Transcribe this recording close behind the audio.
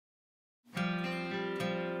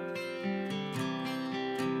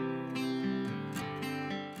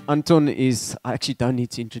Anton is, I actually don't need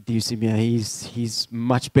to introduce him here. He's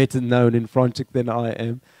much better known in Franschhoek than I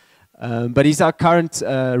am. But he's our current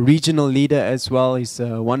regional leader as well. He's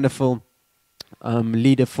a wonderful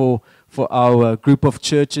leader for our group of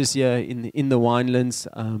churches here in the Winelands.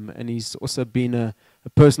 And he's also been a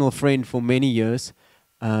personal friend for many years.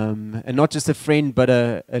 And not just a friend, but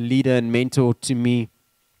a leader and mentor to me.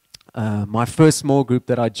 My first small group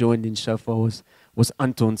that I joined in Shofar was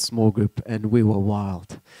Anton's small group, and we were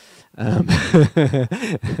wild. I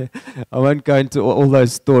won't go into all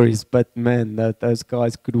those stories, but man, those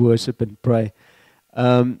guys could worship and pray.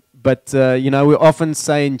 But we often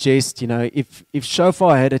say in jest, if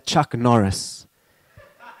Shofar had a Chuck Norris,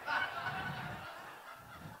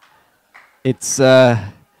 it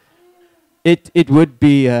would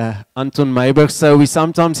be Anton Myburgh. So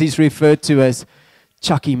he's referred to as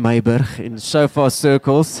Chucky Myburgh in Shofar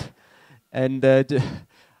circles. And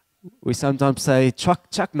we sometimes say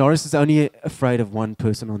Chuck Norris is only afraid of one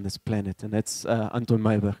person on this planet, and that's Anton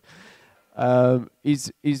Myburgh.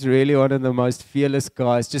 He's really one of the most fearless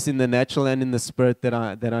guys, just in the natural and in the spirit that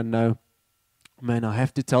I know. Man, I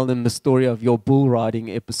have to tell them the story of your bull riding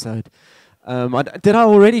episode. Did I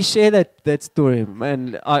already share that story?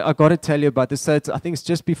 Man, I got to tell you about this. So I think it's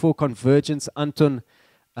just before Convergence. Anton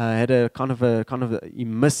had a he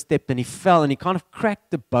misstepped and he fell and he kind of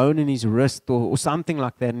cracked the bone in his wrist or something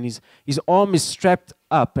like that, and his arm is strapped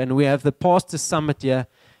up, and we have the pastor summit here,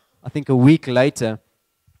 I think a week later,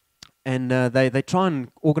 and they try and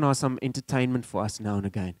organize some entertainment for us now and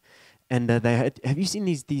again, and have you seen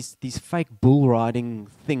these fake bull riding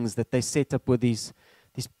things that they set up with these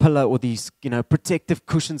pillow or these protective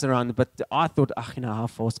cushions around it? But I thought, how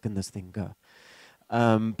fast can this thing go?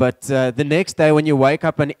 But the next day when you wake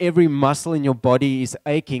up and every muscle in your body is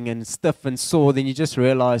aching and stiff and sore, then you just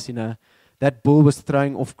realize, that bull was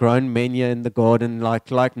throwing off grown men here in the garden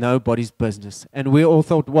like nobody's business. And we all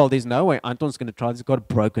thought, well, there's no way Anton's going to try this. He's got a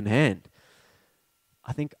broken hand.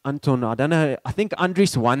 I think Anton, I don't know, I think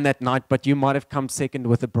Andries won that night, but you might have come second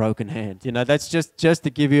with a broken hand. That's just to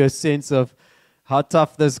give you a sense of how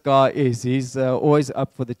tough this guy is. He's always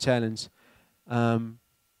up for the challenge.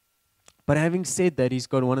 But having said that, he's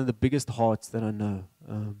got one of the biggest hearts that I know.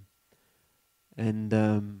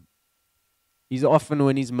 He's often,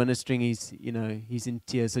 when he's ministering, he's in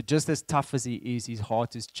tears. So just as tough as he is, his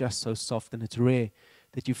heart is just so soft. And it's rare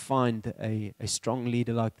that you find a strong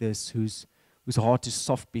leader like this whose heart is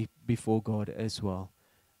soft before God as well.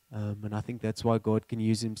 And I think that's why God can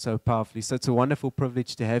use him so powerfully. So it's a wonderful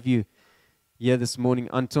privilege to have you here this morning.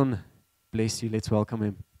 Anton, bless you. Let's welcome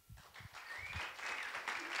him.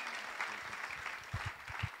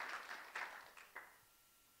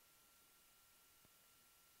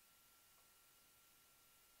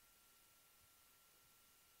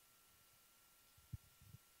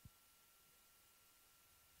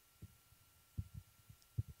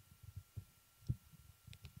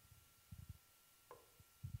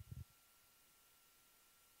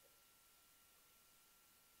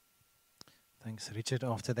 Thanks, Richard.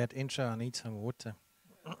 After that intro, I need some water.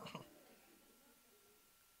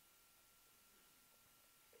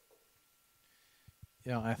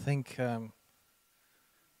 Yeah, I think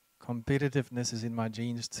competitiveness is in my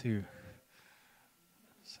genes too.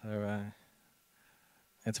 So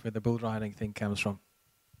that's where the bull riding thing comes from.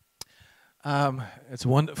 It's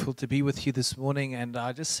wonderful to be with you this morning, and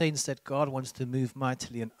I just sense that God wants to move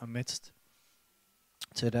mightily in our midst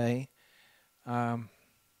today.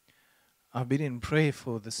 I've been in prayer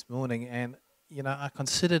for this morning, and I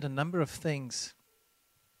considered a number of things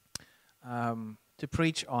to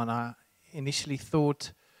preach on. I initially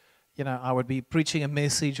thought, I would be preaching a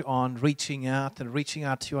message on reaching out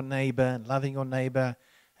to your neighbor and loving your neighbor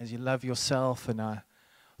as you love yourself. And I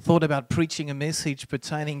thought about preaching a message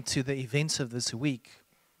pertaining to the events of this week.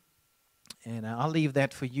 And I'll leave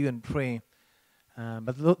that for you in prayer.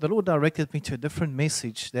 But the Lord directed me to a different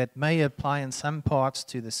message that may apply in some parts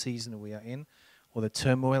to the season we are in, or the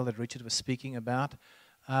turmoil that Richard was speaking about.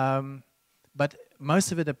 But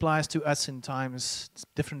most of it applies to us in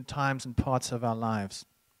different times and parts of our lives.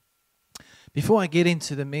 Before I get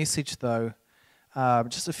into the message, though,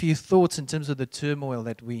 just a few thoughts in terms of the turmoil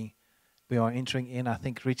that we are entering in. I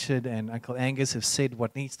think Richard and Uncle Angus have said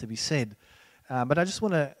what needs to be said. But I just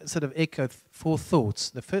want to sort of echo 4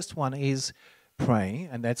 thoughts. The first one is pray,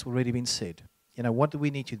 and that's already been said. What do we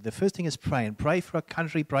need to do? The first thing is pray, and pray for our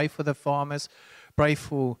country, pray for the farmers, pray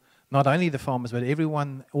for not only the farmers, but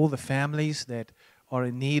everyone, all the families that are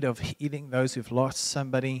in need of healing, those who've lost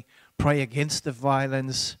somebody. Pray against the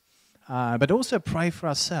violence, but also pray for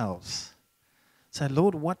ourselves. Say,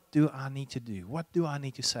 Lord, what do I need to do? What do I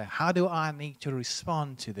need to say? How do I need to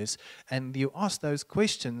respond to this? And you ask those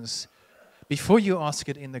questions before you ask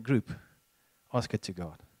it in the group. Ask it to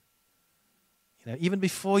God. Even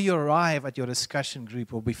before you arrive at your discussion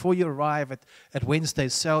group or before you arrive at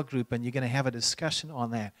Wednesday's cell group and you're going to have a discussion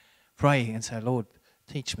on that, pray and say, Lord,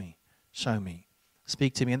 teach me, show me,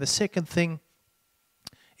 speak to me. And the second thing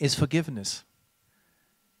is forgiveness.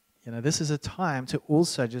 This is a time to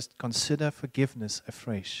also just consider forgiveness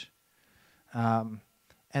afresh. And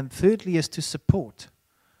thirdly is to support.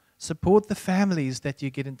 Support the families that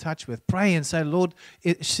you get in touch with. Pray and say, Lord,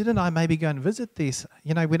 shouldn't I maybe go and visit these?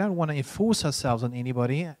 We don't want to enforce ourselves on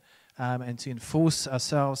anybody and to enforce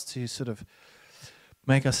ourselves to sort of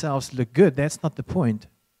make ourselves look good. That's not the point.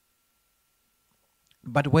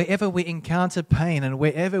 But wherever we encounter pain and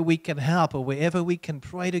wherever we can help or wherever we can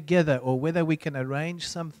pray together or whether we can arrange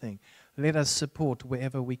something, let us support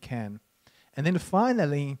wherever we can. And then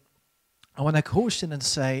finally, I want to caution and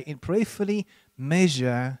say, prayerfully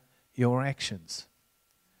measure your actions.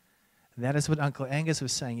 And that is what Uncle Angus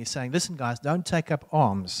was saying. He's saying, listen guys, don't take up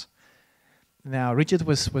arms. Now, Richard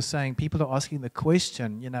was saying, people are asking the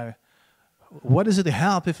question, what does it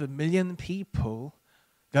help if 1 million people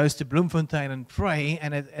goes to Bloemfontein and pray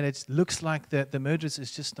and it looks like the murders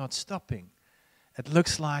is just not stopping? It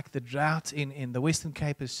looks like the drought in the Western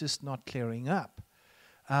Cape is just not clearing up.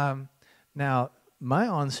 Now, my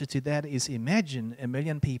answer to that is imagine 1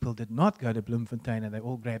 million people did not go to Bloemfontein and they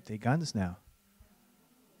all grabbed their guns now.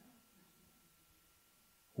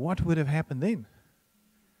 What would have happened then?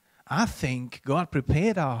 I think God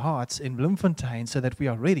prepared our hearts in Bloemfontein so that we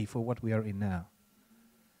are ready for what we are in now.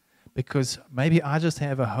 Because maybe I just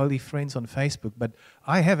have a holy friends on Facebook, but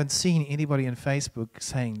I haven't seen anybody on Facebook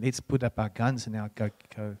saying, let's put up our guns and now go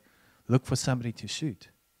look for somebody to shoot.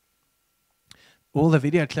 All the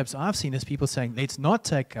video clips I've seen is people saying, let's not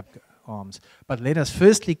take up arms, but let us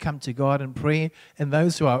firstly come to God and pray. And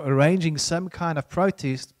those who are arranging some kind of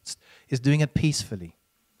protest is doing it peacefully.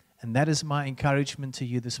 And that is my encouragement to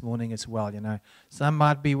you this morning as well. Some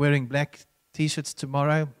might be wearing black T-shirts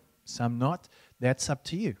tomorrow, some not. That's up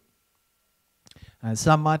to you.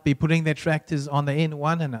 Some might be putting their tractors on the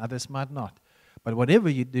N1 and others might not. But whatever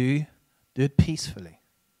you do it peacefully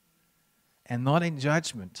and not in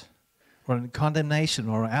judgment or in condemnation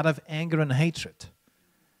or out of anger and hatred,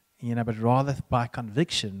 but rather by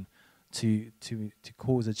conviction to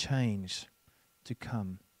cause a change to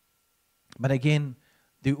come. But again,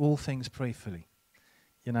 do all things prayerfully.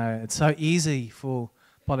 It's so easy for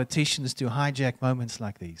politicians to hijack moments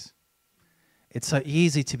like these. It's so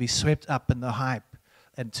easy to be swept up in the hype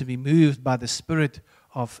and to be moved by the spirit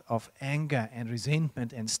of anger and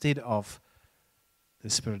resentment instead of the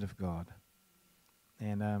Spirit of God.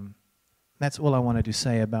 And that's all I wanted to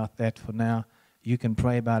say about that for now. You can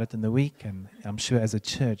pray about it in the week, and I'm sure as a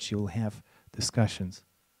church you'll have discussions.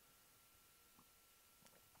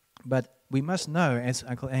 But we must know, as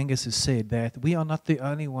Uncle Angus has said, that we are not the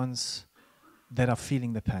only ones that are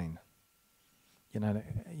feeling the pain.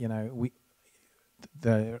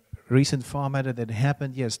 The recent fire that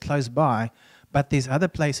happened, yes, close by, but there's other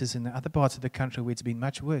places in the other parts of the country where it's been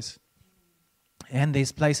much worse. And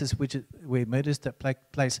there's places where murders that take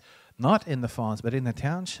place not in the farms, but in the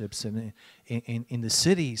townships and in the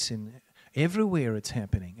cities, and everywhere it's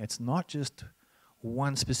happening. It's not just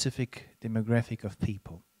one specific demographic of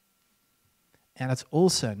people. And it's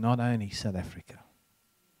also not only South Africa.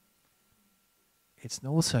 It's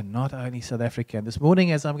also not only South Africa. And this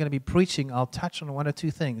morning, as I'm going to be preaching, I'll touch on one or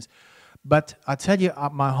two things. But I tell you,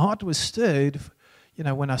 my heart was stirred,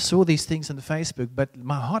 when I saw these things on Facebook. But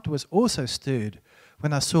my heart was also stirred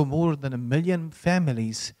when I saw more than 1 million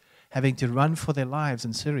families having to run for their lives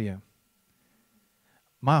in Syria.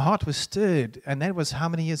 My heart was stirred, and that was how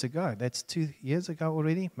many years ago? That's 2 years ago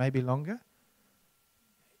already, maybe longer.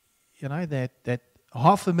 That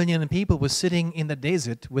 500,000 people were sitting in the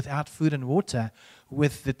desert without food and water,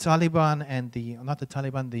 with the Taliban and the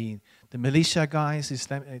militia guys,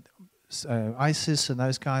 ISIS and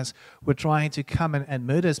those guys were trying to come and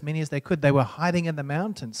murder as many as they could. They were hiding in the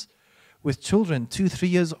mountains with children 2-3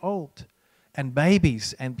 years old and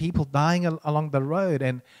babies and people dying along the road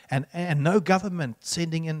and no government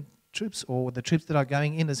sending in troops, or the troops that are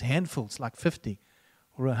going in is handfuls, like 50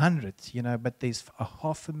 or 100, but there's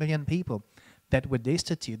 500,000 people that were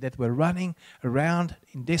destitute, that were running around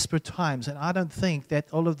in desperate times. And I don't think that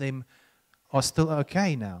all of them are still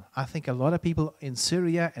okay now. I think a lot of people in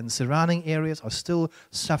Syria and surrounding areas are still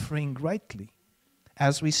suffering greatly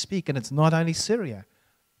as we speak. And it's not only Syria.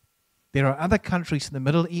 There are other countries in the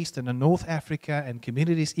Middle East and in North Africa and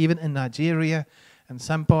communities even in Nigeria and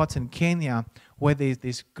some parts in Kenya where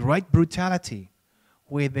there's great brutality,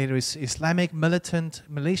 where there is Islamic militant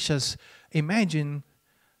militias. Imagine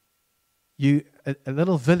a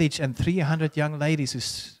little village and 300 young ladies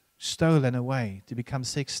is stolen away to become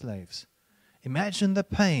sex slaves. Imagine the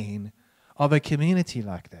pain of a community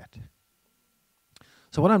like that.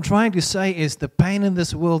 So what I'm trying to say is the pain in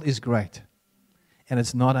this world is great, and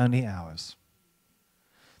it's not only ours.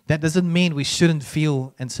 That doesn't mean we shouldn't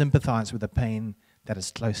feel and sympathize with the pain that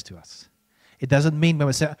is close to us. It doesn't mean when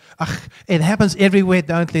we say, it happens everywhere,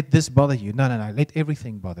 don't let this bother you. No, let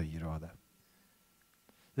everything bother you rather.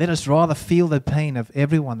 Let us rather feel the pain of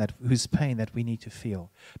everyone whose pain that we need to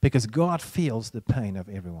feel, because God feels the pain of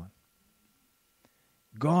everyone.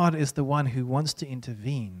 God is the one who wants to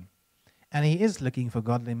intervene, and He is looking for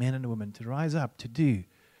godly men and women to rise up to do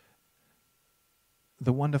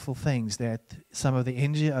the wonderful things that some of the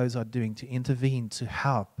NGOs are doing to intervene, to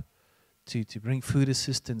help, to bring food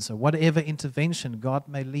assistance, or whatever intervention God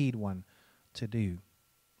may lead one to do.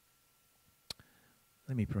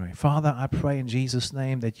 Let me pray. Father, I pray in Jesus'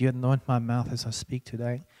 name that you anoint my mouth as I speak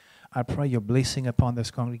today. I pray your blessing upon this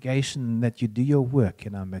congregation and that you do your work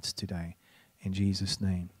in our midst today. In Jesus'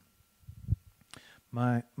 name.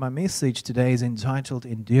 My message today is entitled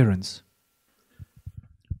Endurance.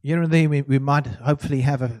 Here and there we might hopefully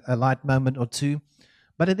have a light moment or two,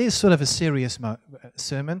 but it is sort of a serious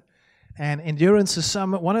sermon. And endurance is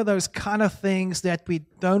one of those kind of things that we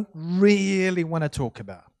don't really want to talk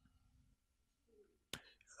about.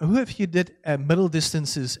 Who of you did middle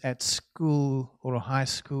distances at school or high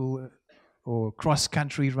school or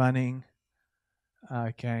cross-country running?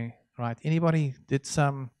 Okay, right. Anybody did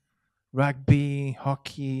some rugby,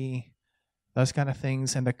 hockey, those kind of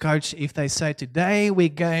things? And the coach, if they say, today we're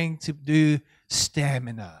going to do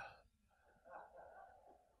stamina.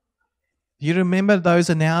 Do you remember those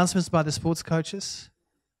announcements by the sports coaches?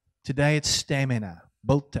 Today it's stamina,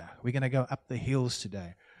 bolter. We're going to go up the hills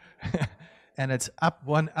today. And it's up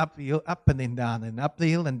hill, up and then down, and up the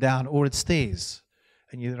hill and down, or it's stairs.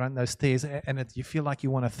 And you run those stairs, and you feel like you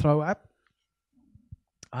want to throw up.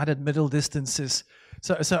 I did middle distances.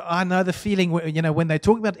 So I know the feeling, when they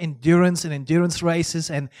talk about endurance and endurance races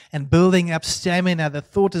and building up stamina, the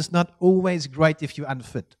thought is not always great if you're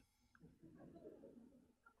unfit.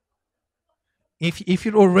 If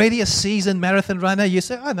you're already a seasoned marathon runner, you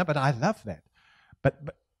say, oh, no, but I love that.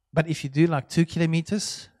 But if you do like 2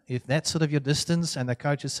 kilometers, if that's sort of your distance, and the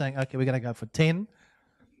coach is saying, okay, we're going to go for 10,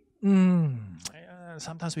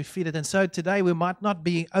 sometimes we feel it. And so today we might not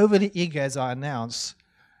be overly eager as I announce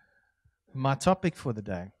my topic for the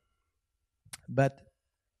day. But,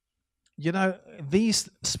 these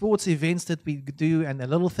sports events that we do and the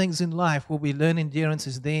little things in life where we learn endurance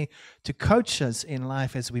is there to coach us in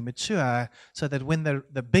life as we mature, so that when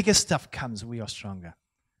the bigger stuff comes, we are stronger.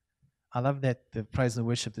 I love that the praise and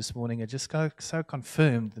worship this morning. It just so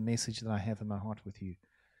confirmed the message that I have in my heart with you.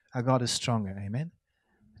 Our God is stronger, amen?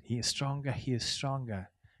 He is stronger, He is stronger.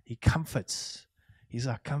 He comforts. He's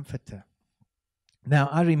our comforter. Now,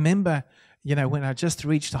 I remember, when I just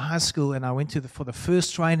reached high school and I went for the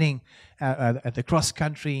first training at the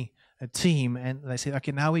cross-country team, and they said,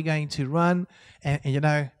 okay, now we're going to run,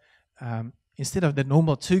 and instead of the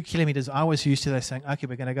normal 2 kilometers, I was used to they saying, okay,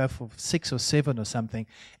 we're going to go for 6 or 7 or something.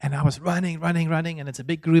 And I was running, and it's a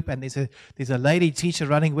big group, and there's a lady teacher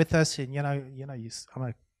running with us, and I'm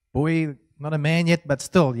a boy, not a man yet, but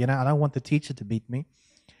still, I don't want the teacher to beat me.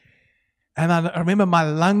 And I remember my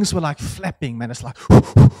lungs were like flapping, man. It's like,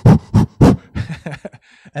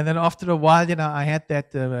 and then after a while, I had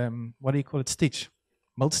that, what do you call it, stitch,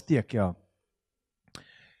 miltsteek, yeah.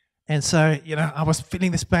 And so, I was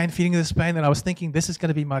feeling this pain, and I was thinking this is going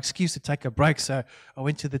to be my excuse to take a break. So I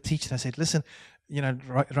went to the teacher and I said, listen,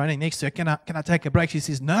 running next to her, can I take a break? She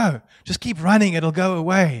says, no, just keep running, it'll go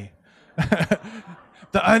away.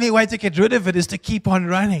 The only way to get rid of it is to keep on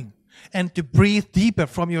running and to breathe deeper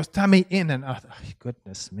from your tummy in. And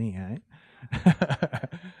goodness me, eh?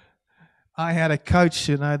 I had a coach,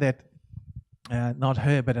 that not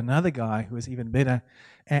her, but another guy who was even better.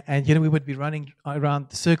 And we would be running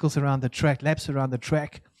around circles around the track, laps around the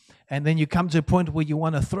track. And then you come to a point where you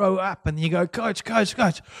want to throw up. And you go, coach,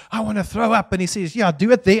 I want to throw up. And he says, yeah,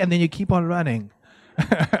 do it there. And then you keep on running.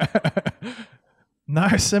 No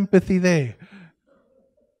sympathy there.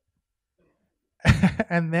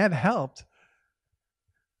 And that helped.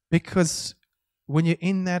 Because when you're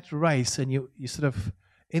in that race and you sort of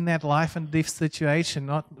in that life and death situation,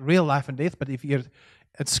 not real life and death, but if you're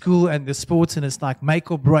at school and the sports and it's like make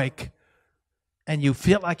or break, and you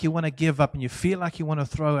feel like you want to give up and you feel like you want to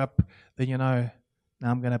throw up, then now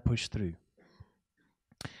I'm going to push through.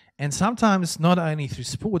 And sometimes not only through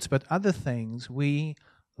sports, but other things, we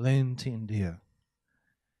learn to endure.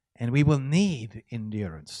 And we will need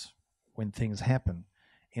endurance when things happen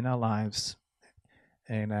in our lives.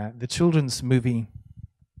 And the children's movie,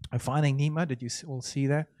 Finding Nemo, did you all see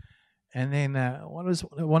that? And then what was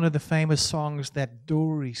one of the famous songs that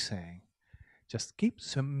Dory sang? Just keep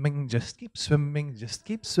swimming, just keep swimming, just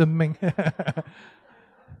keep swimming.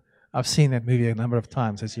 I've seen that movie a number of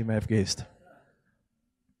times, as you may have guessed.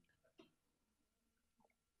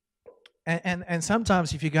 And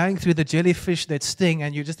sometimes if you're going through the jellyfish that sting,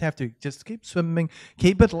 and you just have to just keep swimming,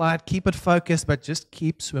 keep it light, keep it focused, but just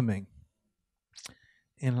keep swimming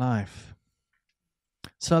in life.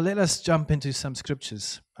 So let us jump into some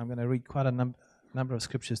scriptures. I'm going to read quite a number of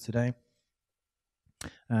scriptures today.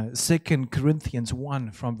 2 Corinthians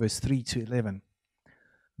 1 from verse 3 to 11.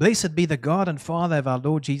 Blessed be the God and Father of our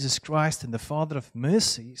Lord Jesus Christ, and the Father of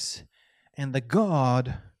mercies, and the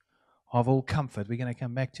God of all comfort. We're going to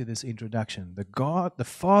come back to this introduction. The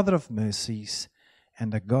Father of mercies,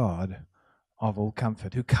 and the God of all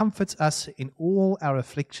comfort, who comforts us in all our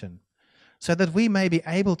affliction, so that we may be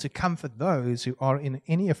able to comfort those who are in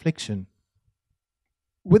any affliction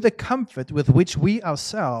with the comfort with which we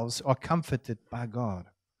ourselves are comforted by God.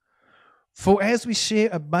 For as we share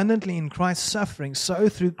abundantly in Christ's suffering, so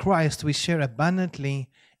through Christ we share abundantly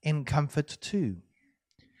in comfort too.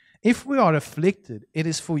 If we are afflicted, it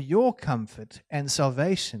is for your comfort and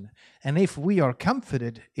salvation. And if we are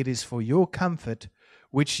comforted, it is for your comfort,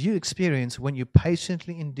 which you experience when you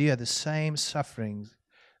patiently endure the same sufferings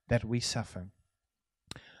that we suffer.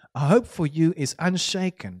 Our hope for you is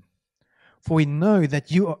unshaken, for we know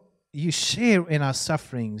that you share in our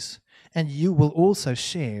sufferings, and you will also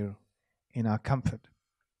share in our comfort.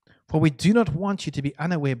 For we do not want you to be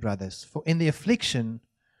unaware, brothers, for in the affliction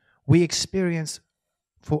we experience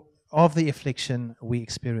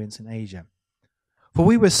in Asia. For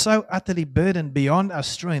we were so utterly burdened beyond our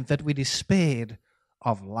strength that we despaired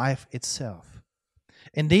of life itself.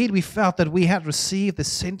 Indeed, we felt that we had received the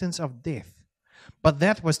sentence of death, but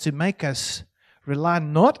that was to make us rely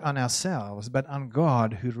not on ourselves, but on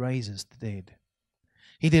God who raises the dead.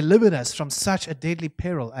 He delivered us from such a deadly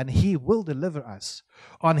peril, and He will deliver us.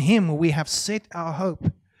 On Him we have set our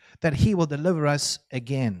hope that He will deliver us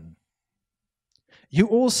again. You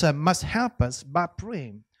also must help us by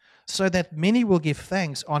prayer, so that many will give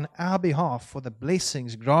thanks on our behalf for the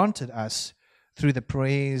blessings granted us through the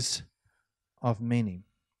prayers of many.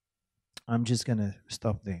 I'm just going to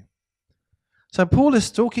stop there. So Paul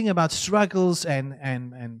is talking about struggles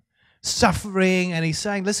and suffering, and he's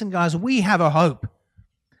saying, listen guys, we have a hope.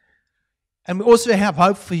 And we also have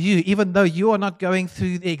hope for you, even though you are not going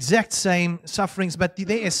through the exact same sufferings, but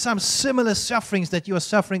there is some similar sufferings that you are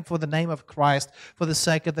suffering for the name of Christ, for the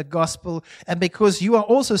sake of the gospel. And because you are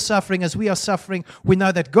also suffering as we are suffering, we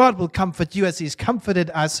know that God will comfort you as He's comforted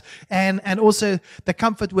us. And also the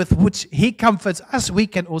comfort with which He comforts us, we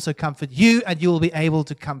can also comfort you, and you will be able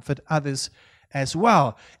to comfort others as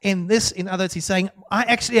well. In other words, he's saying, I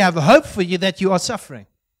actually have a hope for you that you are suffering.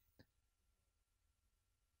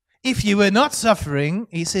 If you were not suffering,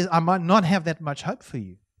 he says, I might not have that much hope for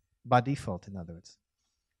you, by default, in other words.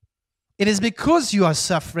 It is because you are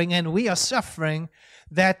suffering and we are suffering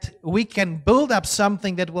that we can build up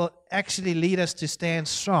something that will actually lead us to stand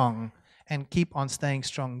strong and keep on staying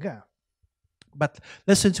stronger. But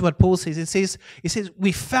listen to what Paul says. He says,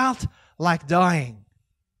 we felt like dying,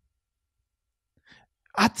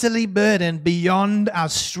 utterly burdened beyond our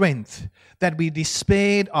strength, that we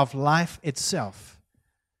despaired of life itself.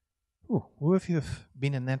 Ooh, who of you have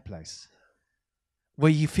been in that place?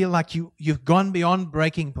 Where you feel like you've gone beyond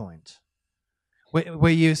breaking point.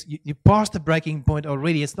 Where you passed the breaking point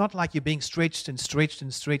already. It's not like you're being stretched and stretched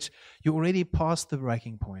and stretched. You already passed the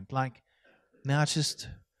breaking point. Like, now it just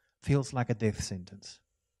feels like a death sentence.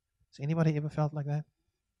 Has anybody ever felt like that?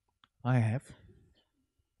 I have.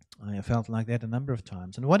 I have felt like that a number of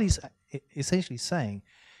times. And what he's essentially saying,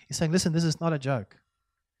 he's saying, listen, this is not a joke.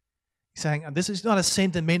 He's saying, this is not a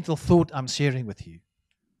sentimental thought I'm sharing with you.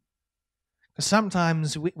 Because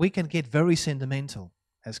sometimes we can get very sentimental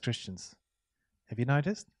as Christians. Have you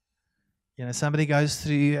noticed? You know, somebody goes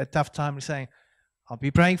through a tough time and saying, I'll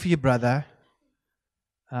be praying for you, brother.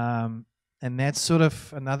 And that's sort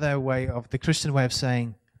of another way of the Christian way of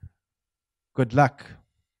saying, good luck.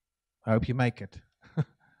 I hope you make it.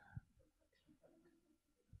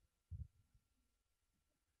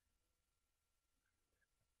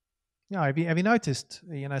 Yeah, have you noticed,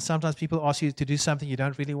 you know, sometimes people ask you to do something you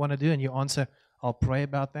don't really want to do, and you answer, I'll pray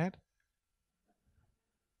about that.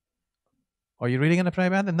 Are you really going to pray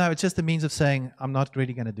about that? No, it's just a means of saying, I'm not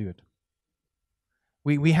really going to do it.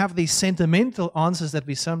 We have these sentimental answers that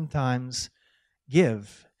we sometimes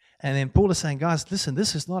give. And then Paul is saying, guys, listen,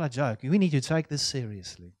 this is not a joke. We need to take this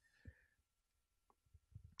seriously.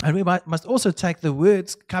 And we must also take the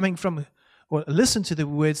words coming from, or listen to the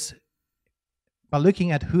words by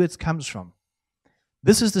looking at who it comes from.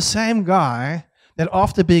 This is the same guy that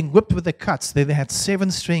after being whipped with the cuts, they had 7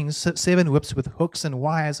 whips with hooks and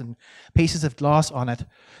wires and pieces of glass on it,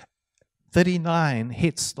 39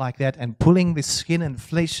 hits like that, and pulling the skin and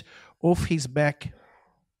flesh off his back,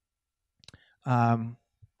 and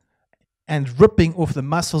ripping off the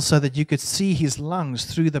muscles so that you could see his lungs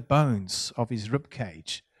through the bones of his rib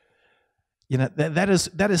cage. You know, that is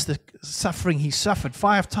the suffering he suffered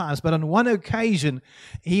 5 times. But on one occasion,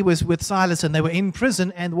 he was with Silas and they were in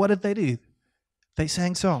prison. And what did they do? They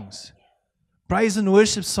sang songs, praise and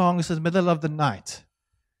worship songs in the middle of the night.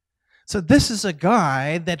 So this is a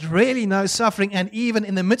guy that really knows suffering, and even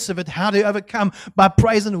in the midst of it, how to overcome by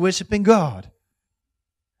praise and worshiping God.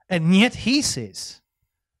 And yet he says,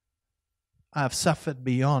 I've suffered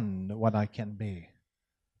beyond what I can bear.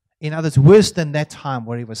 In other words, worse than that time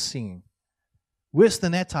where he was singing. Worse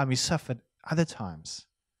than that time, he suffered other times.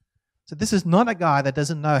 So this is not a guy that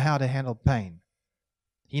doesn't know how to handle pain.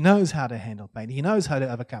 He knows how to handle pain. He knows how to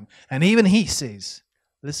overcome. And even he says,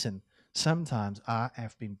 listen, sometimes I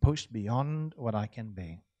have been pushed beyond what I can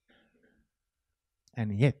bear.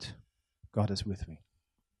 And yet, God is with me.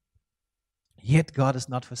 Yet God has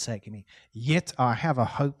not forsaken me. Yet I have a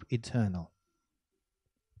hope eternal.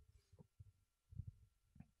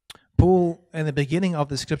 Paul, in the beginning of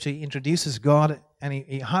the scripture, he introduces God and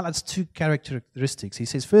he highlights 2 characteristics. He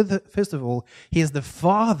says, first of all, he is the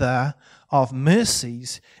Father of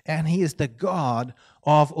mercies and he is the God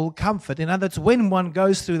of all comfort. In other words, when one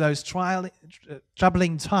goes through those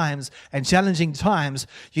troubling times and challenging times,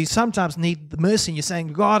 you sometimes need the mercy. And you're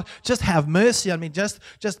saying, God, just have mercy on me. Just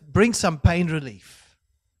bring some pain relief.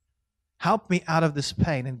 Help me out of this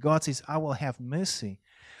pain. And God says, I will have mercy.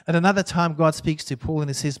 At another time, God speaks to Paul and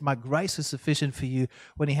he says, my grace is sufficient for you,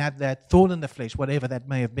 when he had that thorn in the flesh, whatever that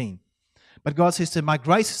may have been. But God says to him, my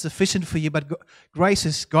grace is sufficient for you, but grace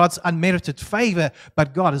is God's unmerited favor,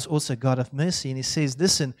 but God is also God of mercy. And he says,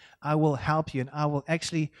 listen, I will help you and I will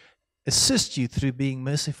actually assist you through being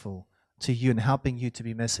merciful to you and helping you to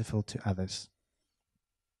be merciful to others.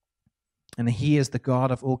 And he is the God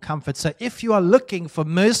of all comfort. So if you are looking for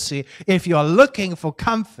mercy, if you are looking for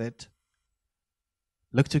comfort,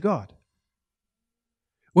 look to God.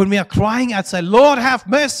 When we are crying out, say, Lord, have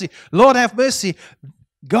mercy, Lord, have mercy.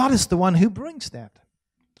 God is the one who brings that.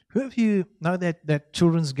 Who of you know that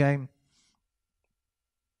children's game?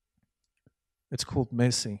 It's called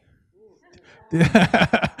Mercy. Do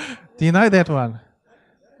you know that one?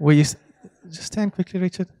 Where you just stand quickly,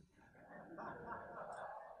 Richard.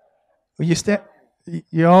 Where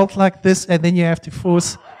you hold like this, and then you have to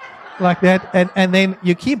force like that, and then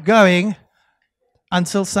you keep going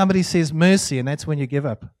until somebody says mercy, and that's when you give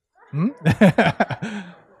up.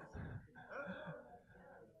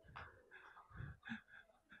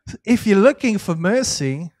 If you're looking for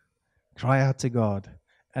mercy, cry out to God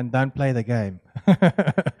and don't play the game.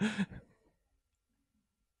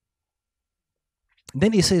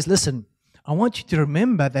 Then he says, listen, I want you to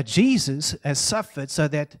remember that Jesus has suffered so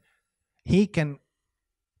that he can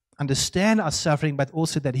understand our suffering, but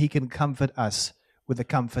also that he can comfort us with the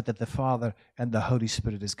comfort that the Father and the Holy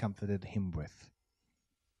Spirit has comforted him with.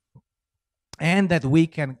 And that we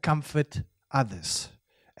can comfort others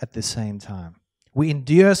at the same time. We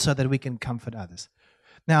endure so that we can comfort others.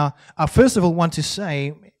 Now, I first of all want to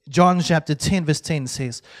say, John chapter 10 verse 10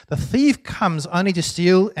 says, the thief comes only to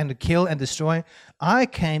steal and to kill and destroy. I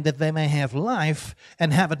came that they may have life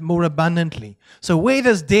and have it more abundantly. So where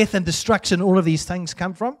does death and destruction, all of these things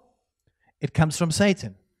come from? It comes from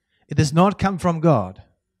Satan. It does not come from God.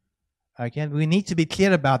 Okay, we need to be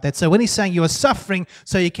clear about that. So when he's saying you are suffering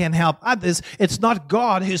so you can help others, it's not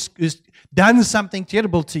God who's done something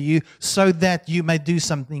terrible to you so that you may do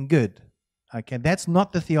something good. Okay, that's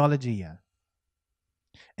not the theology here.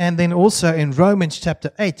 And then also in Romans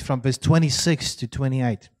chapter 8 from verse 26 to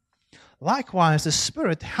 28. Likewise, the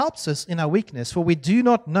Spirit helps us in our weakness, for we do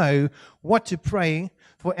not know what to pray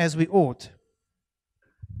for as we ought.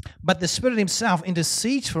 But the Spirit himself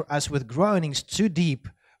intercedes for us with groanings too deep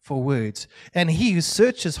for words. And he who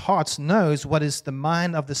searches hearts knows what is the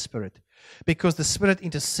mind of the Spirit, because the Spirit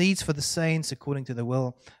intercedes for the saints according to the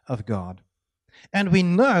will of God. And we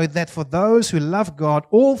know that for those who love God,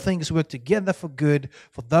 all things work together for good,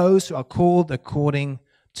 for those who are called according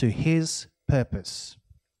to his purpose.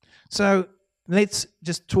 So let's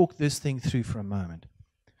just talk this thing through for a moment.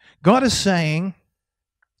 God is saying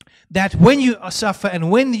that when you suffer and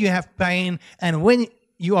when you have pain and when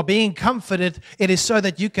you are being comforted, it is so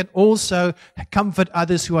that you can also comfort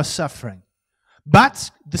others who are suffering. But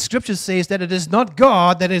the scripture says that it is not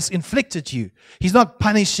God that has inflicted you. He's not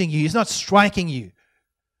punishing you. He's not striking you.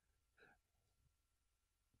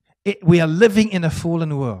 We are living in a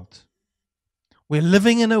fallen world. We're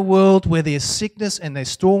living in a world where there's sickness and there's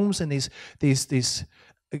storms and there's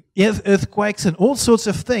earthquakes and all sorts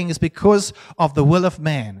of things because of the will of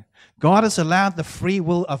man. God has allowed the free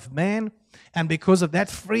will of man, and because of that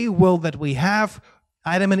free will that we have,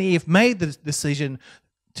 Adam and Eve made the decision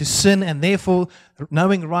to sin, and therefore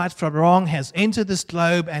knowing right from wrong has entered this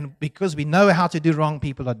globe, and because we know how to do wrong,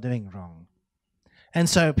 people are doing wrong. And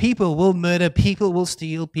so people will murder, people will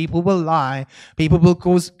steal, people will lie, people will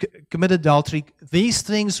commit adultery. These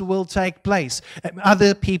things will take place, and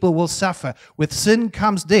other people will suffer. With sin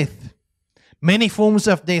comes death. Many forms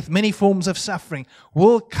of death, many forms of suffering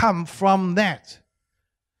will come from that.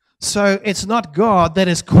 So it's not God that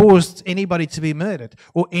has caused anybody to be murdered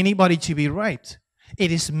or anybody to be raped.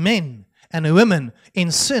 It is men and women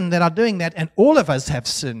in sin that are doing that, and all of us have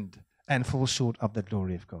sinned and fall short of the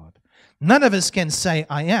glory of God. None of us can say,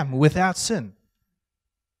 I am, without sin.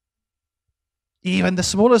 Even the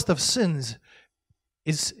smallest of sins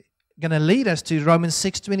is going to lead us to Romans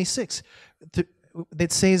 6:26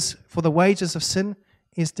 that says, for the wages of sin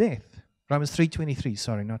is death. Romans 3:23,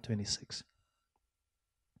 sorry, not 26.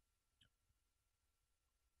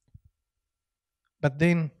 But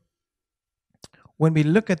then, when we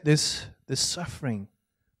look at this suffering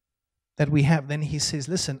that we have, then he says,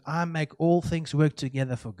 listen, I make all things work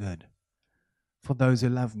together for good, for those who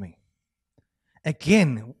love me.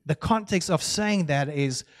 Again, the context of saying that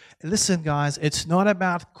is, listen, guys, it's not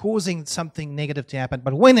about causing something negative to happen,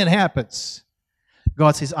 but when it happens,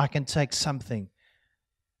 God says, I can take something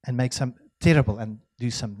and make some terrible and do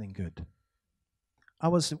something good. I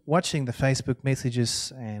was watching the Facebook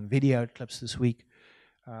messages and video clips this week.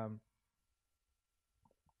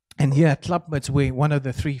 And here at Clubmits, where one of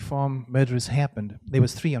the 3 farm murders happened, there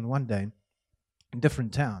was 3 on one day in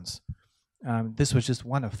different towns. This was just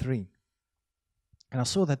one of 3. And I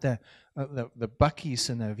saw that the buckies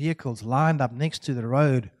and the vehicles lined up next to the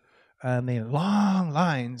road, and there were long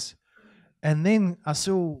lines. And then I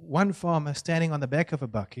saw one farmer standing on the back of a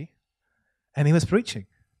bucky, and he was preaching,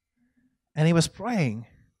 and he was praying,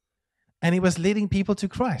 and he was leading people to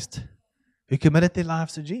Christ who committed their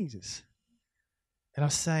lives to Jesus. And I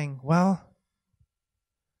was saying, well,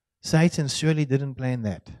 Satan surely didn't plan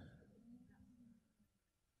that.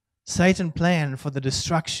 Satan planned for the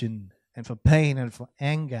destruction and for pain and for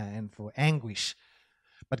anger and for anguish.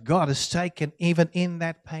 But God has taken, even in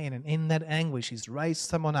that pain and in that anguish, He's raised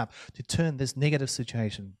someone up to turn this negative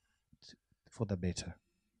situation for the better.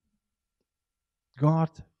 God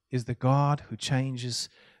is the God who changes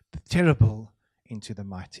the terrible into the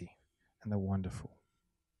mighty and the wonderful.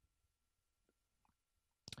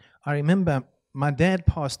 I remember my dad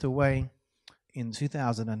passed away in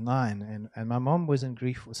 2009, and my mom was in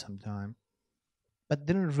grief for some time, but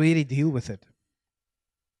didn't really deal with it.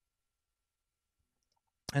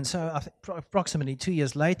 And so I think approximately 2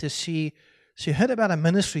 years later, she heard about a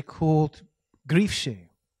ministry called Grief Share.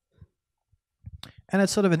 And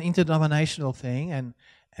it's sort of an interdenominational thing,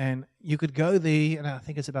 and you could go there, and I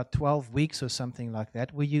think it's about 12 weeks or something like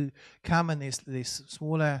that, where you come and there's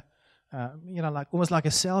smaller, like almost like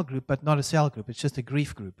a cell group, but not a cell group. It's just a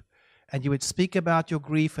grief group. And you would speak about your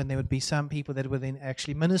grief, and there would be some people that would then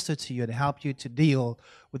actually minister to you and help you to deal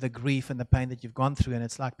with the grief and the pain that you've gone through. And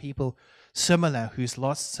it's like people similar who's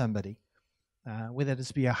lost somebody, whether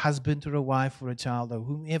it be a husband or a wife or a child or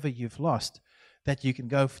whomever you've lost, that you can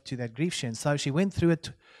go to that grief share. And so she went through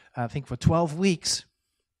it, I think, for 12 weeks.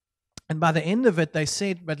 And by the end of it, they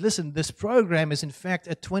said, but listen, this program is in fact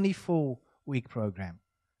a 24-week program.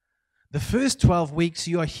 The first 12 weeks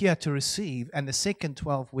you are here to receive, and the second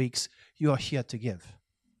 12 weeks you are here to give.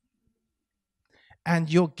 And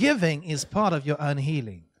your giving is part of your own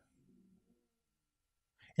healing.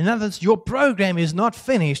 In other words, your program is not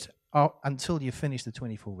finished until you finish the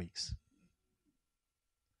 24 weeks.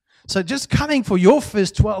 So just coming for your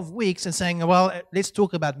first 12 weeks and saying, well, let's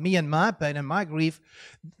talk about me and my pain and my grief,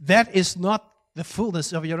 that is not the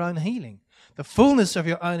fullness of your own healing. The fullness of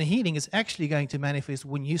your own healing is actually going to manifest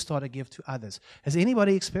when you start to give to others. Has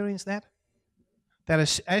anybody experienced that?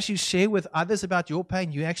 That as you share with others about your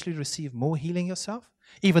pain, you actually receive more healing yourself,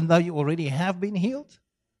 even though you already have been healed?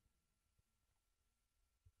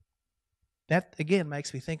 That, again,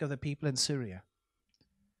 makes me think of the people in Syria.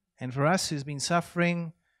 And for us who's been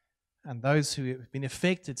suffering and those who have been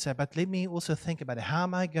affected, say, but let me also think about it. How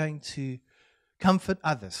am I going to comfort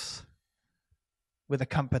others with the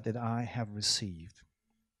comfort that I have received.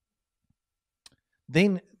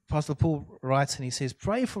 Then Apostle Paul writes and he says,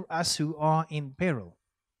 pray for us who are in peril.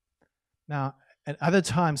 Now, at other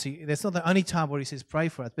times, that's not the only time where he says pray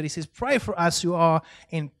for us, but he says pray for us who are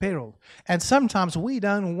in peril. And sometimes we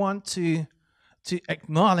don't want to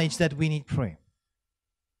acknowledge that we need prayer.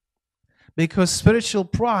 Because spiritual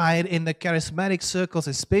pride in the charismatic circles,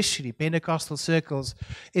 especially Pentecostal circles,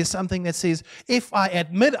 is something that says, if I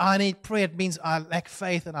admit I need prayer, it means I lack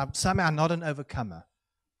faith and I'm somehow not an overcomer.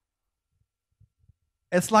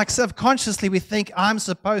 It's like subconsciously we think I'm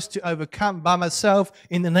supposed to overcome by myself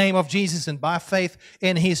in the name of Jesus and by faith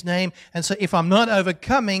in His name. And so if I'm not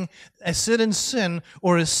overcoming a certain sin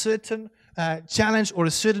or a certain challenge or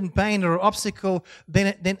a certain pain or obstacle,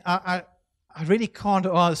 then I really can't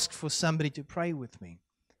ask for somebody to pray with me.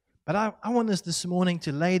 But I want us this morning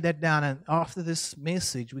to lay that down, and after this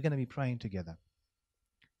message, we're going to be praying together.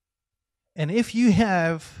 And if you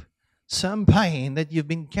have some pain that you've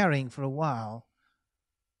been carrying for a while,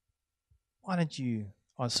 why don't you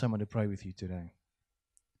ask someone to pray with you today?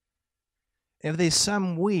 If there's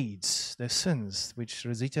some weeds, the sins, which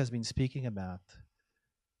Rosita has been speaking about,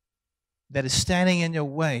 that is standing in your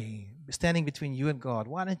way, standing between you and God,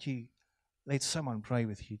 why don't you let someone pray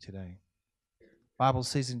with you today? The Bible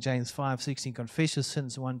says in James 5:16, confess your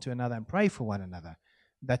sins one to another and pray for one another,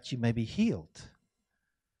 that you may be healed.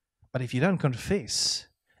 But if you don't confess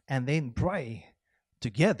and then pray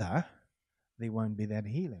together, there won't be that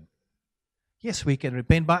healing. Yes, we can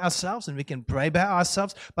repent by ourselves and we can pray by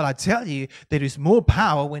ourselves, but I tell you, there is more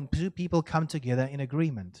power when two people come together in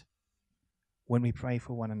agreement, when we pray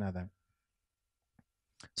for one another.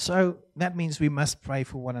 So that means we must pray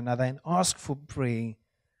for one another and ask for prayer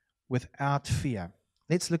without fear.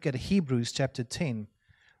 Let's look at Hebrews chapter 10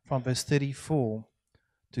 from verse 34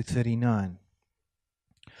 to 39.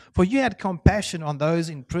 For you had compassion on those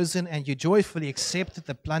in prison, and you joyfully accepted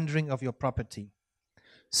the plundering of your property,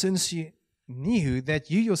 since you knew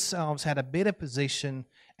that you yourselves had a better possession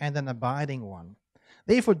and an abiding one.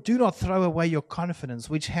 Therefore do not throw away your confidence,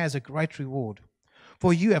 which has a great reward.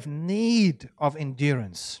 For you have need of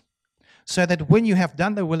endurance, so that when you have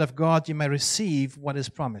done the will of God, you may receive what is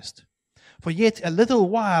promised. For yet a little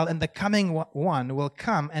while, and the coming one will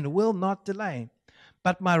come and will not delay.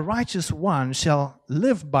 But my righteous one shall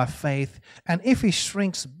live by faith, and if he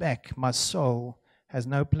shrinks back, my soul has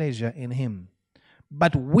no pleasure in him.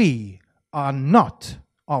 But we are not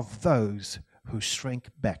of those who shrink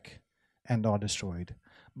back and are destroyed,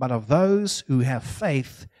 but of those who have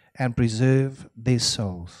faith and preserve their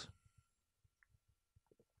souls.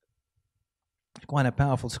 Quite a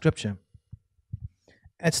powerful scripture.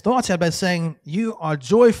 It starts out by saying, you are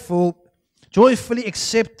joyfully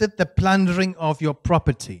accepted the plundering of your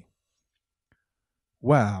property.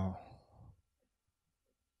 Wow.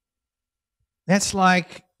 That's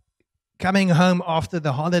like coming home after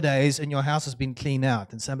the holidays and your house has been cleaned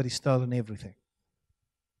out and somebody's stolen everything.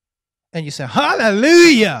 And you say,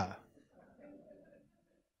 hallelujah!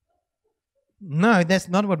 No, that's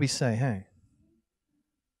not what we say, hey?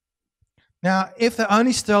 Now, if they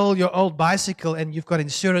only stole your old bicycle and you've got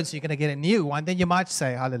insurance, you're going to get a new one, then you might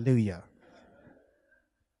say hallelujah.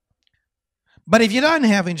 But if you don't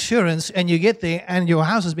have insurance and you get there and your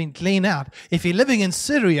house has been cleaned out, if you're living in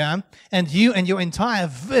Syria and you and your entire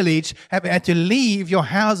village have had to leave your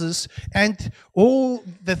houses and all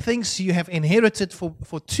the things you have inherited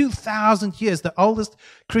for 2,000 years, the oldest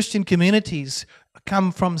Christian communities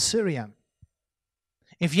come from Syria.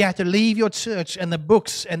 If you had to leave your church and the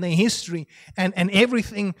books and the history and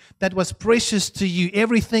everything that was precious to you,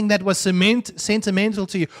 everything that was sentimental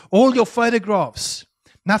to you, all your photographs,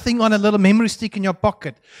 nothing on a little memory stick in your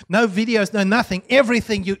pocket, no videos, no nothing,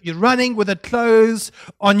 everything, you're running with the clothes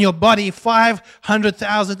on your body,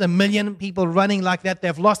 500,000, 1 million people running like that,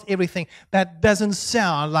 they've lost everything. That doesn't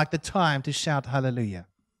sound like the time to shout hallelujah.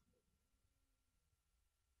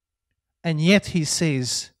 And yet he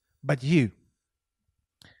says, but you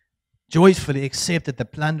joyfully accepted the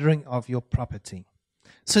plundering of your property,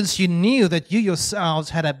 since you knew that you yourselves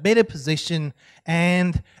had a better possession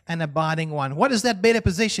and an abiding one. What is that better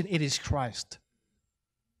possession? It is Christ.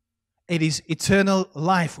 It is eternal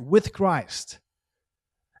life with Christ,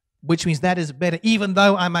 which means that is better. Even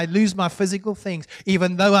though I may lose my physical things,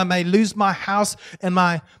 even though I may lose my house and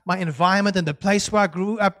my environment and the place where I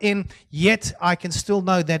grew up in, yet I can still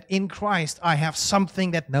know that in Christ I have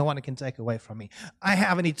something that no one can take away from me. I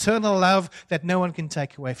have an eternal love that no one can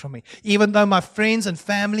take away from me. Even though my friends and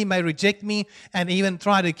family may reject me and even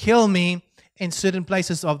try to kill me in certain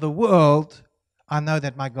places of the world, I know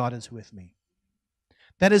that my God is with me.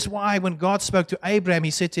 That is why when God spoke to Abraham,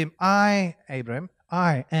 he said to him, Abraham,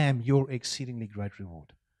 I am your exceedingly great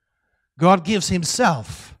reward. God gives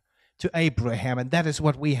himself to Abraham, and that is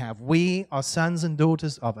what we have. We are sons and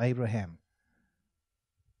daughters of Abraham.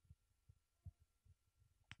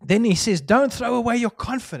 Then he says, don't throw away your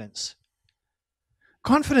confidence.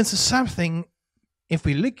 Confidence is something, if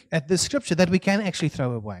we look at this scripture, that we can actually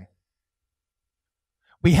throw away.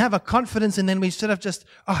 We have a confidence, and then we sort of just,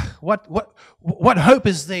 what hope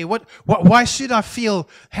is there? Why should I feel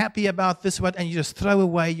happy about this? And you just throw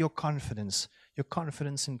away your confidence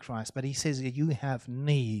in Christ. But he says you have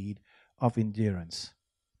need of endurance.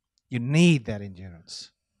 You need that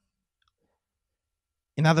endurance.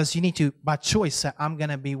 In others, you need to, by choice, say, I'm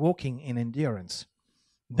going to be walking in endurance.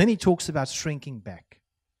 Then he talks about shrinking back.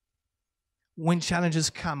 When challenges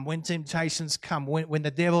come, when temptations come, when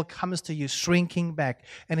the devil comes to you, shrinking back.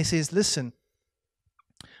 And he says, listen,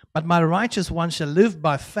 but my righteous one shall live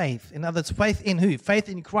by faith. In other words, faith in who? Faith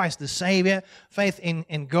in Christ, the Savior, faith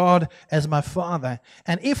in God as my Father.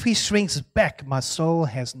 And if he shrinks back, my soul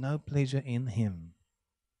has no pleasure in him.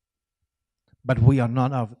 But we are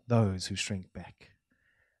none of those who shrink back.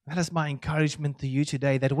 That is my encouragement to you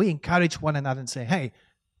today, that we encourage one another and say, hey,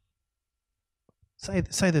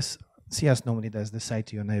 say this. CS normally does the say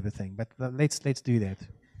to your neighbor thing, but let's do that.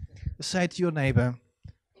 Say to your neighbor,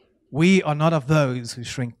 we are not of those who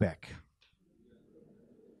shrink back.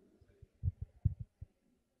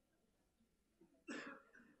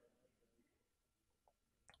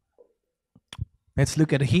 Let's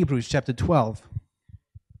look at Hebrews chapter 12,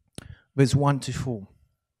 verse 1 to 4.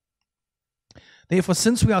 Therefore,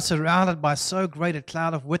 since we are surrounded by so great a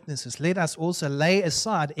cloud of witnesses, let us also lay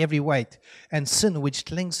aside every weight and sin which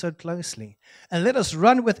clings so closely. And let us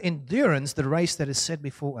run with endurance the race that is set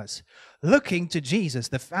before us, looking to Jesus,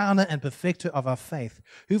 the founder and perfecter of our faith,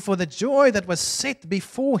 who for the joy that was set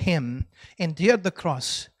before him endured the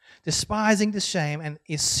cross, despising the shame, and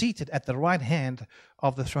is seated at the right hand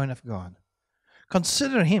of the throne of God.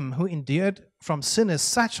 Consider him who endured from sinners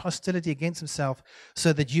such hostility against himself,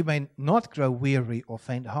 so that you may not grow weary or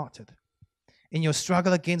faint-hearted. In your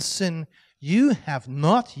struggle against sin, you have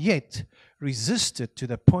not yet resisted to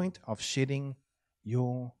the point of shedding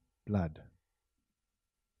your blood.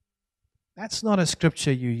 That's not a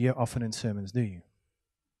scripture you hear often in sermons, do you?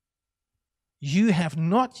 You have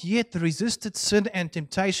not yet resisted sin and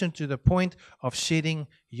temptation to the point of shedding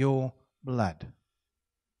your blood.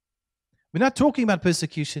 We're not talking about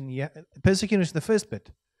persecution yet. Persecution is the first bit.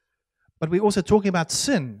 But we're also talking about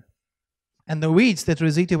sin. And the weeds that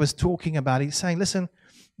Rosita was talking about, he's saying, listen,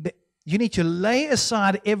 you need to lay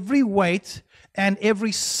aside every weight and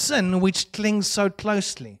every sin which clings so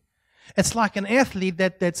closely. It's like an athlete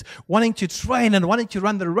that's wanting to train and wanting to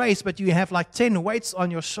run the race, but you have like 10 weights on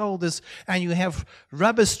your shoulders and you have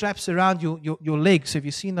rubber straps around your legs. Have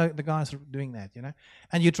you seen the guys doing that, you know?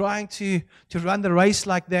 And you're trying to run the race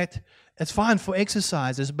like that. It's fine for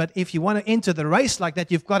exercises, but if you want to enter the race like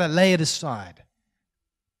that, you've got to lay it aside.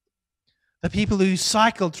 The people who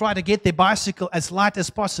cycle try to get their bicycle as light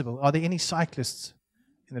as possible. Are there any cyclists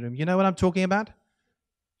in the room? You know what I'm talking about?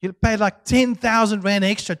 You pay like 10,000 Rand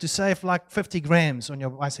extra to save like 50 grams on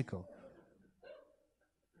your bicycle.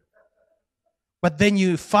 But then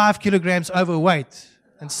you're 5 kilograms overweight,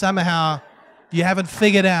 and somehow you haven't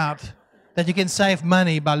figured out that you can save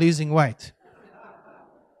money by losing weight.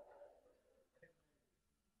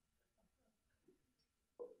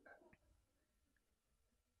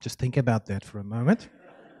 Just think about that for a moment.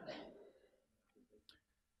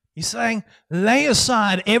 He's saying, lay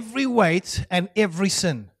aside every weight and every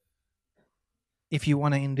sin if you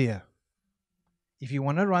want to endure. If you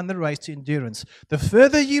want to run the race to endurance. The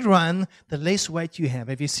further you run, the less weight you have.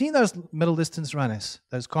 Have you seen those middle distance runners,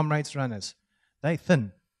 those comrades runners? They're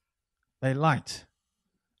thin, they're light,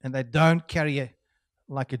 and they don't carry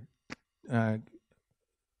like a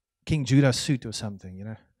King Judah suit or something, you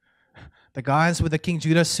know. The guys with the King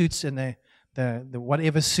Judah suits and the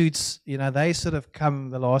whatever suits, you know, they sort of come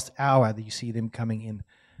the last hour that you see them coming in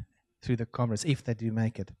through the comrades, if they do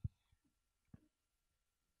make it.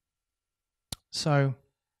 So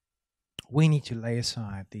we need to lay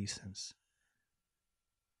aside these things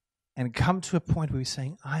and come to a point where we're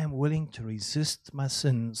saying, I am willing to resist my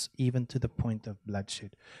sins even to the point of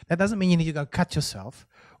bloodshed. That doesn't mean you need to go cut yourself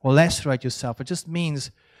or lacerate yourself. It just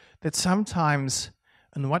means that sometimes,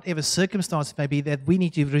 in whatever circumstance it may be, that we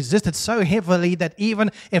need to resist it so heavily that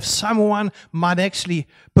even if someone might actually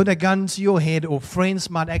put a gun to your head, or friends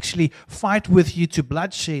might actually fight with you to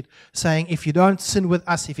bloodshed, saying, if you don't sin with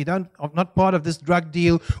us, if you are not part of this drug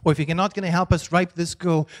deal, or if you're not going to help us rape this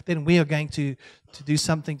girl, then we are going to do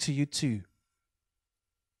something to you too.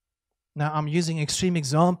 Now, I'm using extreme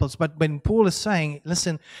examples, but when Paul is saying,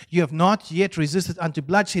 listen, you have not yet resisted unto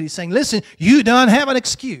bloodshed, he's saying, listen, you don't have an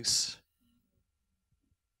excuse.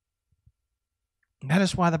 And that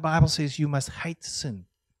is why the Bible says you must hate sin.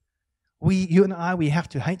 You and I, we have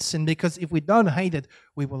to hate sin, because if we don't hate it,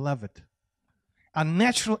 we will love it. Our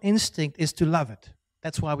natural instinct is to love it.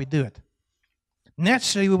 That's why we do it.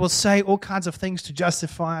 Naturally, we will say all kinds of things to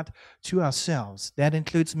justify it to ourselves. That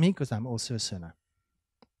includes me, because I'm also a sinner.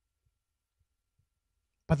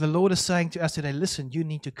 But the Lord is saying to us today, listen, you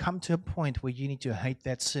need to come to a point where you need to hate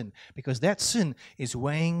that sin, because that sin is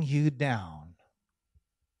weighing you down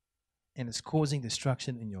and it's causing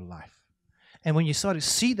destruction in your life. And when you start to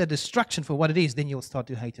see the destruction for what it is, then you'll start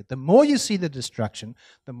to hate it. The more you see the destruction,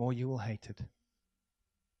 the more you will hate it.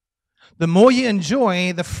 The more you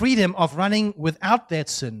enjoy the freedom of running without that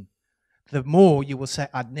sin, the more you will say,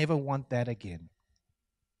 I'd never want that again.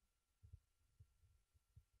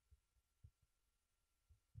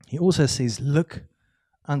 He also says, look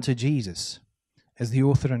unto Jesus as the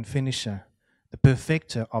author and finisher, the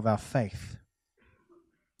perfecter of our faith,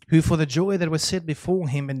 who for the joy that was set before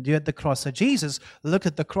him endured the cross. So Jesus looked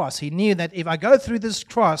at the cross. He knew that if I go through this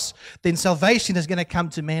cross, then salvation is going to come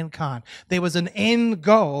to mankind. There was an end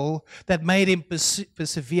goal that made him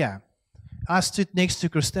persevere. I stood next to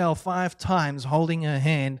Christelle 5 times holding her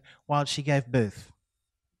hand while she gave birth.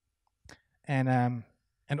 And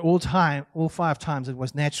all 5 times it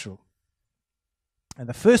was natural. And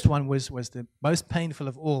the first one was the most painful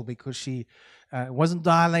of all, because she wasn't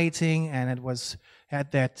dilating, and it had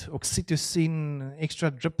that oxytocin extra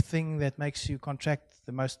drip thing that makes you contract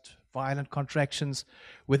the most violent contractions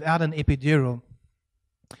without an epidural.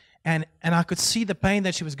 And I could see the pain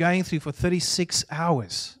that she was going through for 36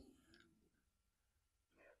 hours.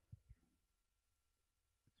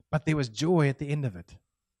 But there was joy at the end of it.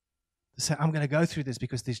 To say, I'm going to go through this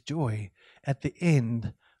because there's joy at the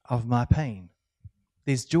end of my pain.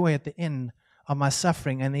 There's joy at the end of my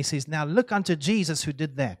suffering. And he says, now look unto Jesus who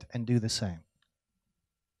did that, and do the same.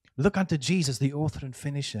 Look unto Jesus, the author and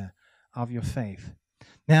finisher of your faith.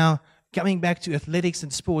 Now, coming back to athletics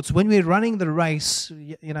and sports, when we're running the race,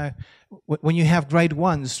 when you have grade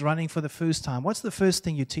ones running for the first time, what's the first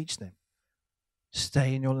thing you teach them?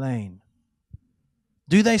 Stay in your lane.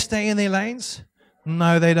 Do they stay in their lanes?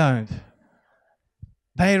 No, they don't.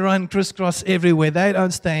 They run crisscross everywhere. They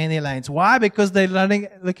don't stay in their lanes. Why? Because they're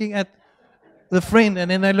looking at the friend,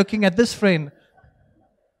 and then they're looking at this friend.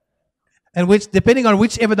 And depending on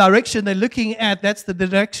whichever direction they're looking at, that's the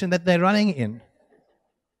direction that they're running in.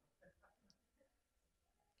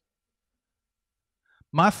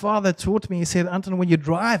 My father taught me, he said, Anton, when you're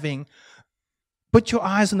driving, put your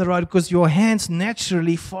eyes on the road, because your hands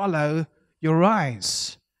naturally follow your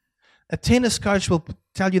eyes. A tennis coach will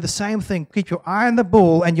tell you the same thing. Keep your eye on the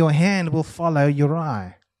ball, and your hand will follow your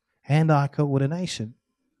eye. Hand-eye coordination.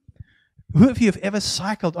 Who of you have ever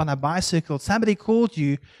cycled on a bicycle? Somebody called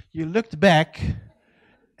you, you looked back,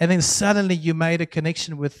 and then suddenly you made a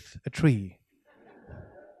connection with a tree.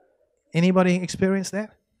 Anybody experience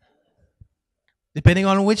that? Depending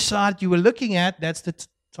on which side you were looking at, that's the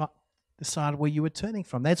side where you were turning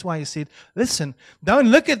from. That's why he said, listen, don't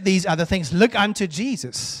look at these other things. Look unto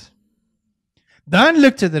Jesus. Don't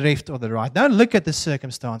look to the left or the right. Don't look at the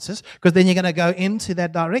circumstances, because then you're going to go into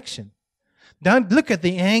that direction. Don't look at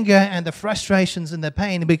the anger and the frustrations and the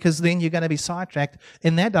pain, because then you're going to be sidetracked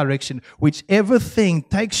in that direction. Whichever thing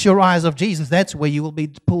takes your eyes off Jesus, that's where you will be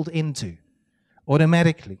pulled into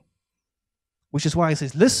automatically. Which is why he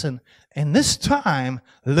says, listen, and this time,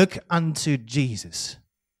 look unto Jesus,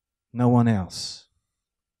 no one else.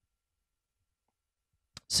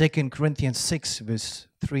 2 Corinthians 6, verse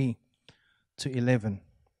 3 to 11.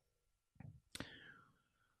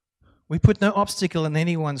 We put no obstacle in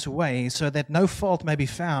anyone's way, so that no fault may be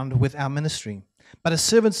found with our ministry. But as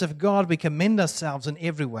servants of God, we commend ourselves in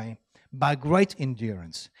every way, by great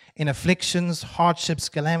endurance, in afflictions, hardships,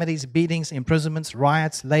 calamities, beatings, imprisonments,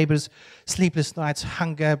 riots, labors, sleepless nights,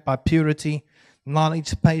 hunger, by purity,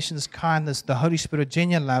 knowledge, patience, kindness, the Holy Spirit,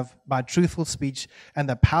 genuine love, by truthful speech, and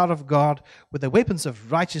the power of God, with the weapons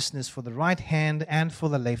of righteousness for the right hand and for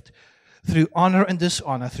the left, through honor and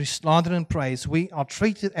dishonor, through slander and praise. We are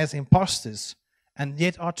treated as impostors, and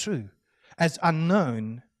yet are true, as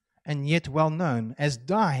unknown, and yet well known, as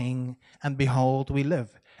dying, and behold, we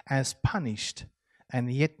live, as punished,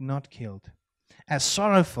 and yet not killed, as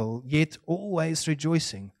sorrowful, yet always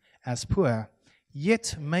rejoicing, as poor,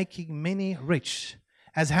 yet making many rich,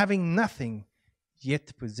 as having nothing,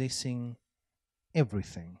 yet possessing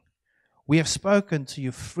everything. We have spoken to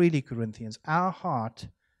you freely, Corinthians. Our heart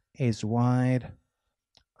is wide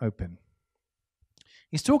open.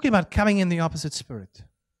 He's talking about coming in the opposite spirit,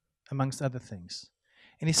 amongst other things.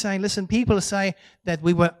 And he's saying, listen, people say that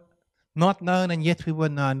we were not known and yet we were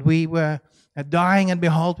known. We were dying and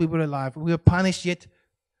behold, we were alive. We were punished yet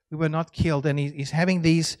we were not killed. And he's having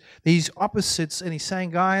these opposites. And he's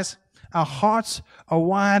saying, guys, our hearts are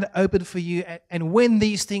wide open for you. And when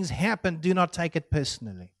these things happen, do not take it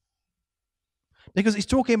personally. Because he's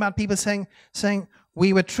talking about people saying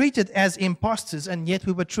we were treated as imposters and yet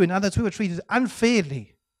we were true. In other words, we were treated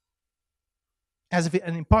unfairly. As if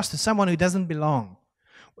an imposter, someone who doesn't belong.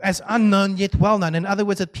 As unknown yet well-known. In other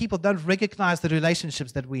words, that people don't recognize the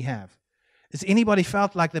relationships that we have. Has anybody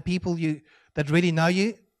felt like the people that really know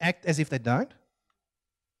you act as if they don't?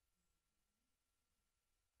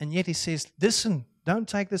 And yet he says, listen, don't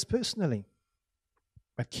take this personally,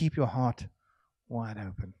 but keep your heart wide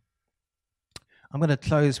open. I'm going to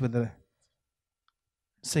close with the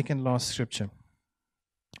second last scripture.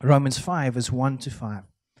 Romans 5, verse 1 to 5.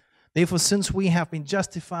 Therefore, since we have been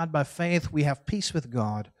justified by faith, we have peace with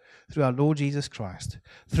God through our Lord Jesus Christ.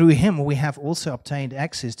 Through him we have also obtained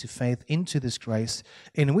access to faith into this grace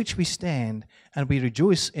in which we stand, and we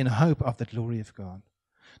rejoice in hope of the glory of God.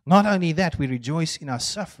 Not only that, we rejoice in our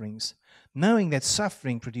sufferings, knowing that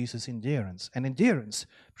suffering produces endurance, and endurance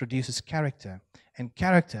produces character, and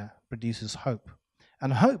character produces hope.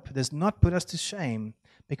 And hope does not put us to shame,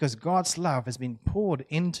 because God's love has been poured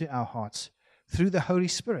into our hearts through the Holy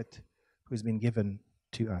Spirit who has been given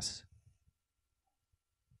to us.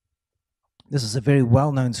 This is a very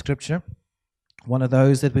well-known scripture, one of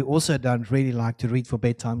those that we also don't really like to read for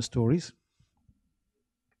bedtime stories.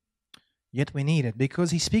 Yet we need it,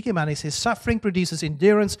 because he's speaking about it. He says suffering produces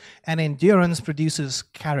endurance, and endurance produces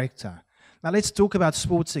character. Now let's talk about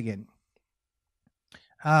sports again.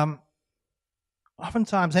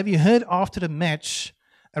 Oftentimes, have you heard after the match,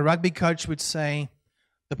 a rugby coach would say,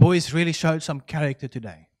 the boys really showed some character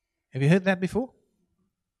today. Have you heard that before?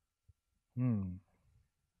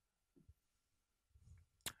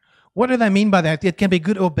 What do they mean by that? It can be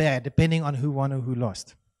good or bad, depending on who won or who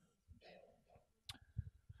lost.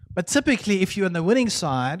 But typically, if you're on the winning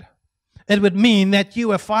side, it would mean that you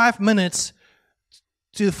were 5 minutes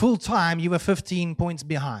to full time, you were 15 points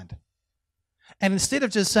behind. And instead of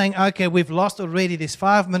just saying, okay, we've lost already, there's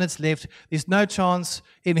 5 minutes left, there's no chance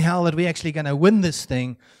in hell that we're actually going to win this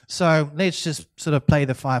thing, so let's just sort of play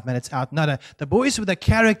the 5 minutes out. No, the boys with the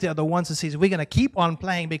character are the ones who says, we're going to keep on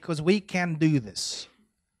playing because we can do this.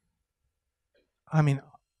 I mean,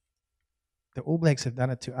 the All Blacks have done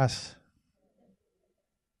it to us.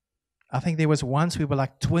 I think there was once we were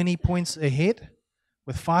like 20 points ahead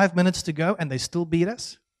with 5 minutes to go, and they still beat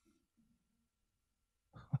us.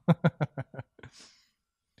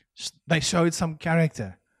 They showed some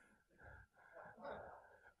character.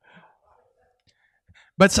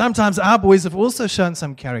 But sometimes our boys have also shown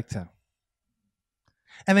some character.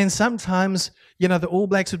 And then sometimes, the All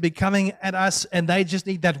Blacks would be coming at us and they just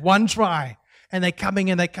need that one try. And they're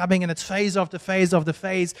coming and it's phase after phase after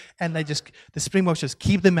phase. And the Springboks just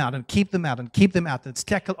keep them out and keep them out and keep them out. And it's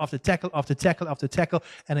tackle after tackle after tackle after tackle.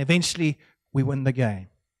 And eventually we win the game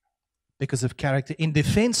because of character in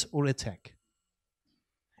defense or attack.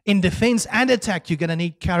 In defense and attack, you're going to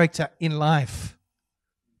need character in life.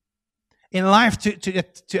 In life,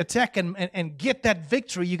 to attack and get that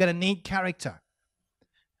victory, you're going to need character.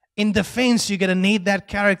 In defense, you're going to need that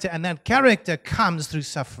character, and that character comes through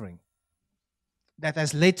suffering. That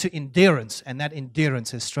has led to endurance, and that endurance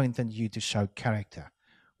has strengthened you to show character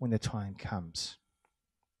when the time comes.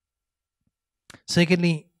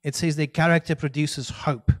 Secondly, it says that character produces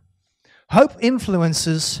hope. Hope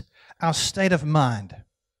influences our state of mind,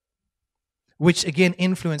 which again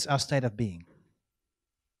influence our state of being.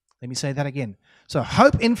 Let me say that again. So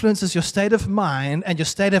hope influences your state of mind, and your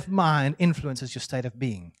state of mind influences your state of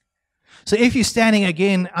being. So if you're standing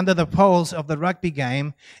again under the poles of the rugby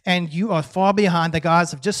game and you are far behind, the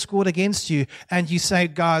guys have just scored against you, and you say,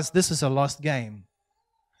 guys, this is a lost game,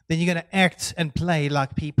 then you're going to act and play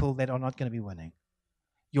like people that are not going to be winning.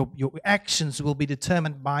 Your actions will be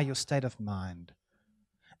determined by your state of mind.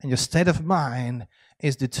 And your state of mind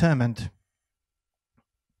is determined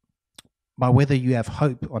by whether you have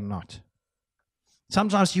hope or not.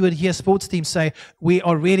 Sometimes you would hear sports teams say, we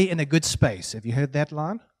are really in a good space. Have you heard that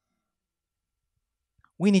line?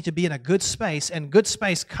 We need to be in a good space, and good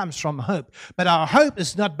space comes from hope. But our hope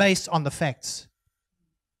is not based on the facts.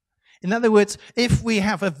 In other words, if we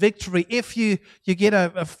have a victory, if you get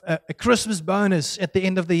a Christmas bonus at the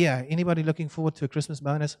end of the year. Anybody looking forward to a Christmas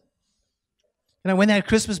bonus? When that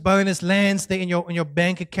Christmas bonus lands there in your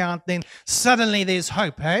bank account, then suddenly there's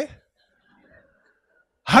hope, hey?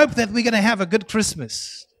 Hope that we're going to have a good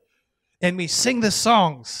Christmas. And we sing the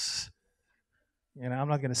songs. I'm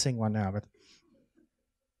not going to sing one now, but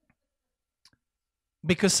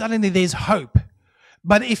because suddenly there's hope.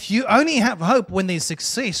 But if you only have hope when there's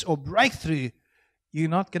success or breakthrough, you're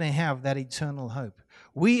not going to have that eternal hope.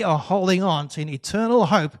 We are holding on to an eternal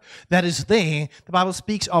hope that is there. The Bible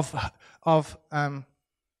speaks of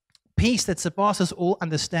peace that surpasses all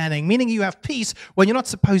understanding, meaning you have peace when you're not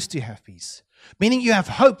supposed to have peace, meaning you have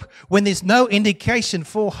hope when there's no indication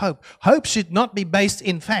for hope. Hope should not be based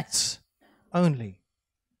in facts only,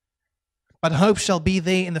 but hope shall be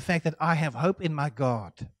there in the fact that I have hope in my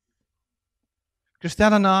God.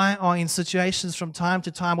 Christelle and I are in situations from time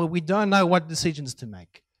to time where we don't know what decisions to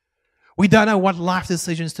make. We don't know what life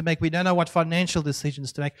decisions to make. We don't know what financial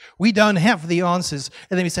decisions to make. We don't have the answers.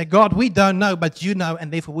 And then we say, God, we don't know, but you know,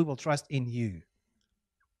 and therefore we will trust in you.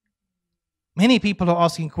 Many people are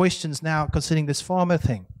asking questions now concerning this farmer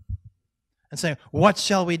thing and say, what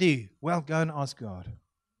shall we do? Well, go and ask God.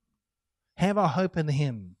 Have our hope in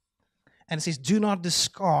Him. And it says, do not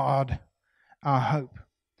discard our hope.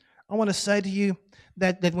 I want to say to you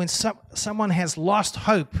that when someone has lost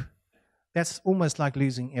hope, that's almost like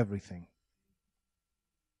losing everything.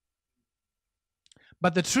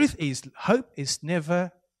 But the truth is, hope is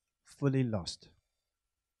never fully lost.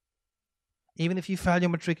 Even if you fail your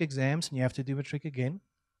matric exams and you have to do matric again,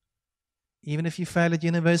 even if you fail at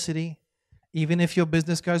university, even if your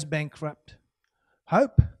business goes bankrupt,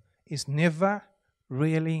 hope is never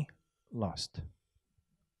really lost.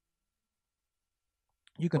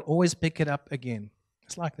 You can always pick it up again.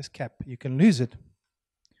 It's like this cap. You can lose it,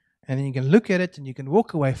 and then you can look at it and you can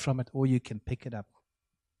walk away from it, or you can pick it up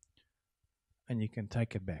and you can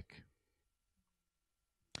take it back.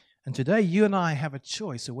 And today you and I have a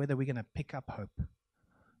choice of whether we're going to pick up hope.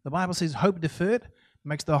 The Bible says hope deferred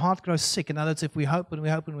makes the heart grow sick. In other words, if we hope and we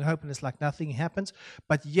hope and we hope and it's like nothing happens,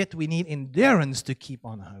 but yet we need endurance to keep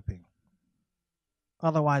on hoping.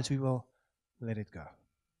 Otherwise we will let it go.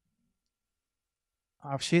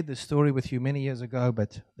 I've shared this story with you many years ago,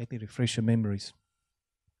 but let me refresh your memories.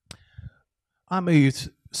 I moved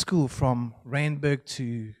school from Randburg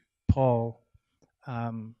to Paul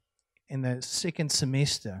in the second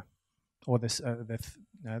semester, or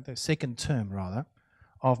the second term, rather,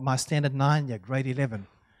 of my standard 9 year, grade 11.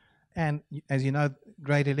 And as you know,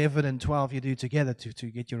 grade 11 and 12 you do together to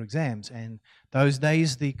get your exams. And those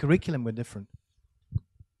days the curriculum were different.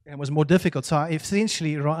 It was more difficult. So I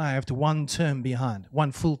essentially arrived one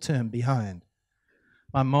full term behind.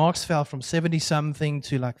 My marks fell from 70-something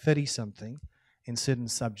to like 30-something in certain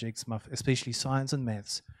subjects, especially science and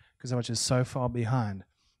maths, because I was just so far behind.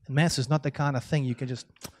 And maths is not the kind of thing you can just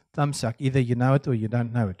thumbsuck. Either you know it or you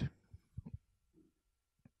don't know it.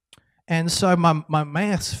 And so my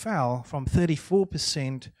maths fell from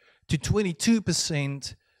 34% to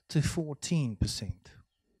 22% to 14%.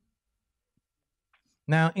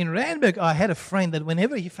 Now, in Randburg, I had a friend that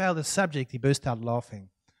whenever he failed a subject, he burst out laughing.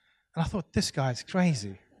 And I thought, this guy's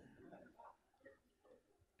crazy.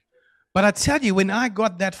 But I tell you, when I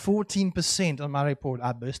got that 14% on my report,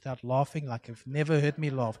 I burst out laughing like you've never heard me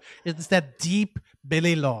laugh. It's that deep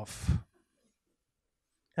belly laugh.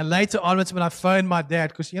 And later onwards, when I phoned my dad,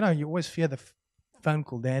 because, you always fear the phone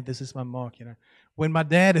call, Dad, this is my mark, When my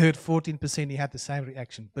dad heard 14%, he had the same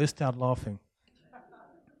reaction, burst out laughing.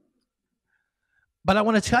 But I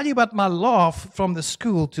want to tell you about my laugh from the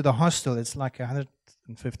school to the hostel. It's like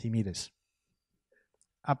 150 meters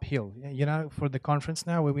uphill. For the conference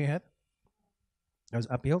now where we had those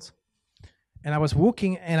uphills. And I was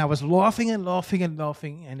walking and I was laughing and laughing and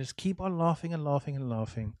laughing and just keep on laughing and laughing and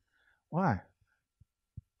laughing. Why?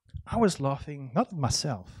 I was laughing not at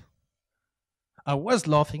myself. I was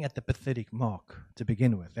laughing at the pathetic mark to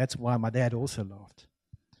begin with. That's why my dad also laughed.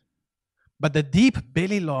 But the deep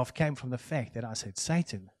belly laugh came from the fact that I said,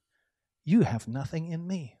 Satan, you have nothing in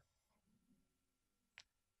me.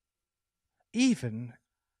 Even,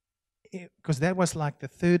 because that was like the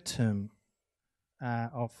third term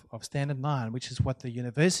of Standard 9, which is what the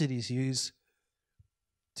universities use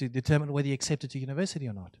to determine whether you accepted to university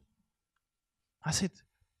or not. I said,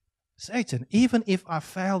 Satan, even if I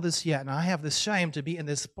fail this year and I have the shame to be in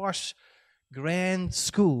this posh, grand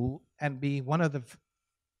school and be one of the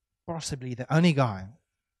possibly the only guy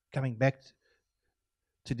coming back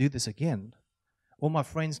to do this again. All my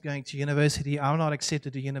friends going to university, I'm not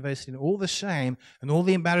accepted to university, and all the shame and all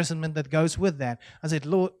the embarrassment that goes with that. I said,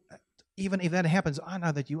 Lord, even if that happens, I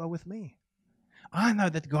know that you are with me. I know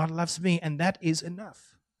that God loves me, and that is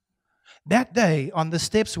enough. That day, on the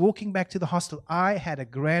steps walking back to the hostel, I had a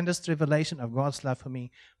grandest revelation of God's love for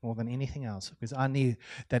me more than anything else, because I knew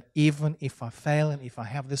that even if I fail and if I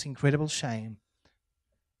have this incredible shame,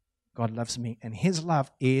 God loves me, and His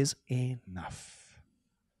love is enough.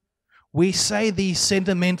 We say these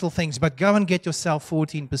sentimental things, but go and get yourself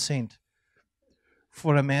 14%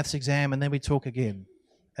 for a maths exam, and then we talk again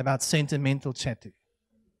about sentimental chatting.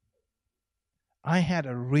 I had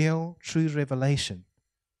a real, true revelation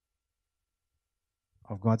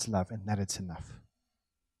of God's love, and that it's enough.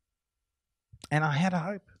 And I had a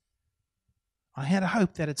hope. I had a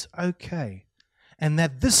hope that it's okay, and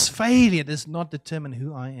that this failure does not determine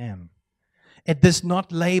who I am. It does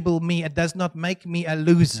not label me. It does not make me a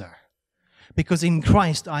loser. Because in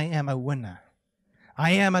Christ I am a winner.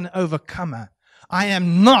 I am an overcomer. I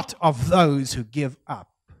am not of those who give up.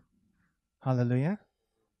 Hallelujah.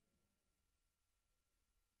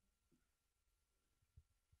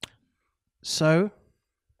 So,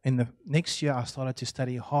 in the next year, I started to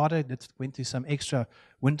study harder. Went to some extra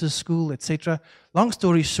winter school, etc. Long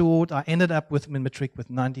story short, I ended up with in matric with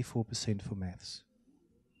 94% for maths.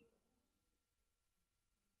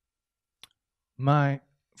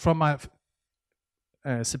 From my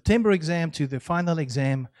September exam to the final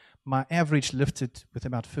exam, my average lifted with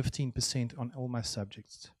about 15% on all my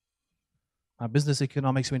subjects. My business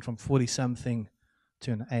economics went from 40-something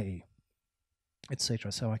to an A,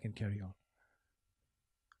 etc. So I can carry on.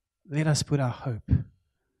 Let us put our hope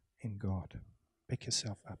in God. Pick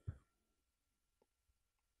yourself up.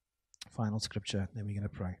 Final scripture, then we're going to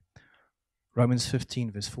pray. Romans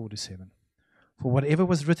 15, verse 4-7. For whatever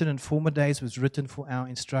was written in former days was written for our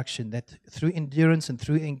instruction, that through endurance and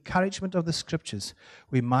through encouragement of the Scriptures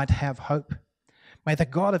we might have hope. May the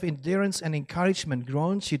God of endurance and encouragement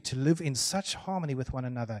grant you to live in such harmony with one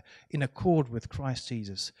another, in accord with Christ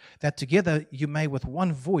Jesus, that together you may with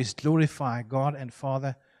one voice glorify God and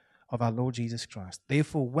Father of our Lord Jesus Christ.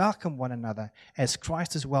 Therefore welcome one another as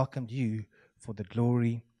Christ has welcomed you for the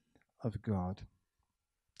glory of God.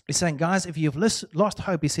 He's saying, guys, if you've lost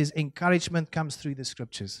hope, he says encouragement comes through the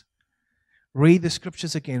Scriptures. Read the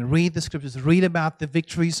Scriptures again. Read the Scriptures. Read about the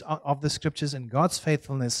victories of the Scriptures and God's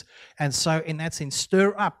faithfulness. And so, in that sense,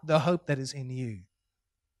 stir up the hope that is in you.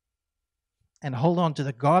 And hold on to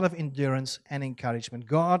the God of endurance and encouragement.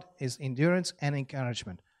 God is endurance and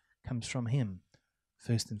encouragement. Comes from Him,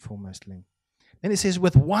 first and foremostly. Then it says,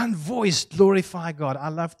 with one voice, glorify God. I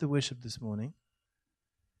loved the worship this morning,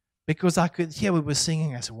 because I could hear we were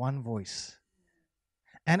singing as one voice.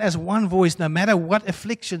 And as one voice, no matter what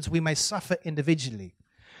afflictions we may suffer individually,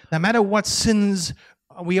 no matter what sins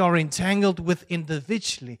we are entangled with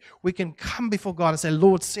individually, we can come before God and say,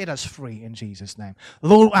 Lord, set us free in Jesus' name.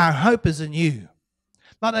 Lord, our hope is in you.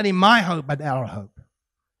 Not only my hope, but our hope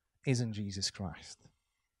is in Jesus Christ.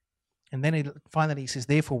 And then finally he says,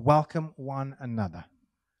 therefore, welcome one another.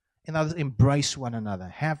 In other words, embrace one another.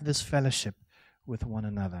 Have this fellowship with one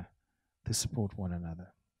another, to support one another.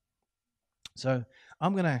 So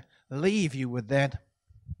I'm going to leave you with that.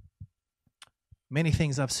 Many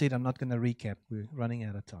things I've said, I'm not going to recap. We're running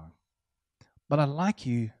out of time. But I'd like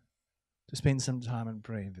you to spend some time in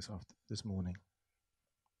prayer this morning.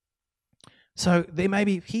 So there may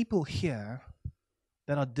be people here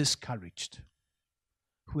that are discouraged,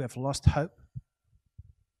 who have lost hope,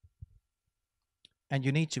 and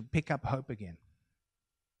you need to pick up hope again.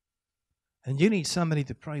 And you need somebody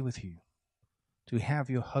to pray with you to have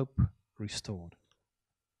your hope restored.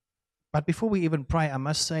 But before we even pray, I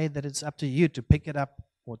must say that it's up to you to pick it up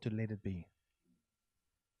or to let it be.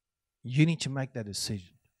 You need to make that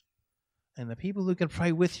decision. And the people who can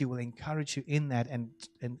pray with you will encourage you in that and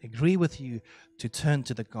agree with you to turn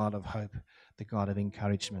to the God of hope, the God of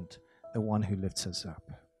encouragement, the one who lifts us up.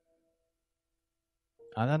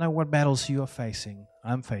 I don't know what battles you are facing.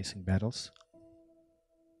 I'm facing battles.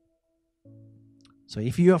 So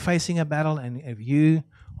if you are facing a battle and if you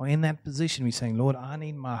are in that position, we're saying, Lord, I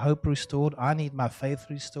need my hope restored. I need my faith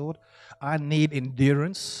restored. I need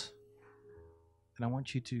endurance. And I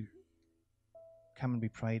want you to come and be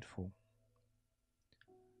prayed for.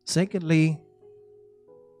 Secondly,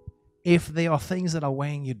 if there are things that are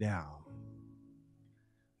weighing you down,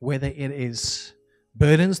 whether it is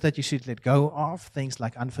burdens that you should let go of, things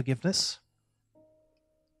like unforgiveness,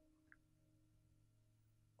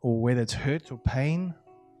 or whether it's hurt or pain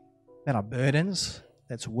that are burdens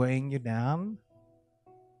that's weighing you down,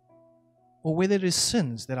 or whether it is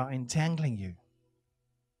sins that are entangling you,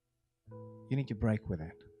 you need to break with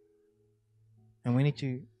that. And we need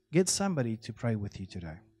to get somebody to pray with you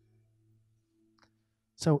today.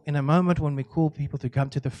 So in a moment when we call people to come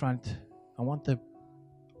to the front, I want the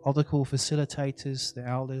altar call facilitators, the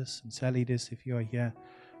elders and cell leaders, if you are here,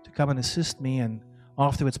 to come and assist me, and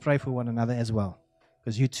afterwards pray for one another as well,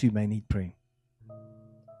 because you too may need prayer.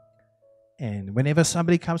 And whenever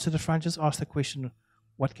somebody comes to the front, just ask the question,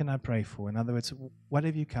 What can I pray for? In other words, what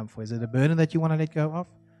have you come for? Is it a burden that you want to let go of?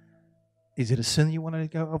 Is it a sin you want to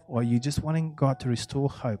let go of? Or are you just wanting God to restore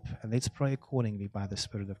hope? And let's pray accordingly by the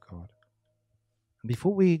Spirit of God. And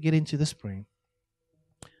before we get into this prayer,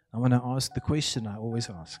 I want to ask the question I always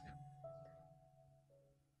ask.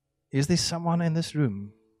 Is there someone in this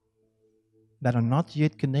room that are not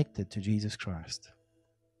yet connected to Jesus Christ?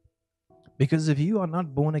 Because if you are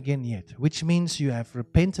not born again yet, which means you have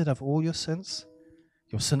repented of all your sins,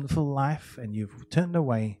 your sinful life, and you've turned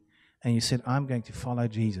away, and you said, I'm going to follow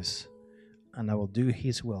Jesus, and I will do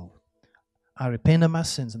His will. I repent of my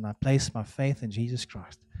sins, and I place my faith in Jesus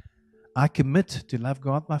Christ. I commit to love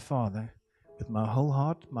God my Father with my whole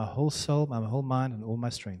heart, my whole soul, my whole mind, and all my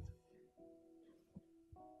strength.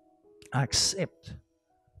 I accept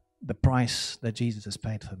the price that Jesus has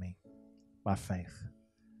paid for me by faith.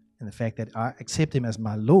 And the fact that I accept Him as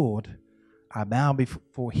my Lord, I bow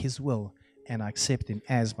before His will, and I accept Him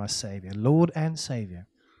as my Savior, Lord and Savior.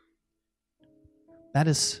 That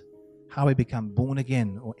is how we become born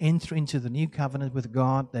again, or enter into the new covenant with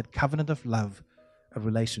God, that covenant of love, of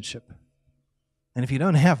relationship. And if you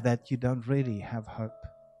don't have that, you don't really have hope.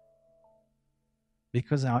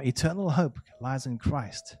 Because our eternal hope lies in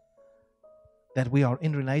Christ, that we are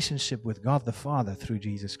in relationship with God the Father through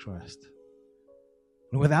Jesus Christ.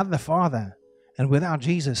 And without the Father and without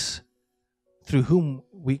Jesus, through whom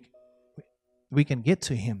we can get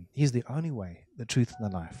to Him, He's the only way, the truth,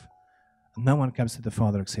 and the life. And no one comes to the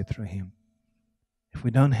Father except through Him. If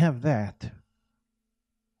we don't have that,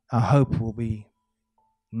 our hope will be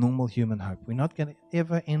normal human hope. We're not going to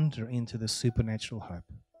ever enter into the supernatural hope.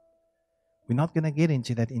 We're not going to get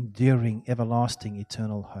into that enduring, everlasting,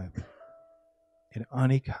 eternal hope. It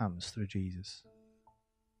only comes through Jesus.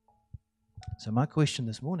 So my question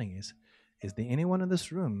this morning is there anyone in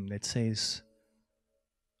this room that says,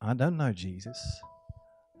 I don't know Jesus.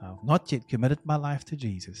 I've not yet committed my life to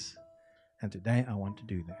Jesus. And today I want to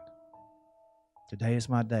do that. Today is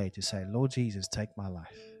my day to say, Lord Jesus, take my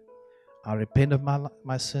life. I repent of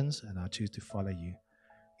my sins, and I choose to follow you.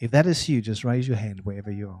 If that is you, just raise your hand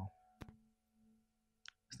wherever you are.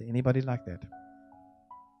 Is there anybody like that?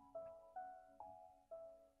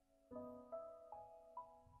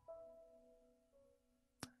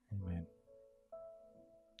 Amen.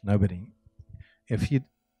 Nobody. If you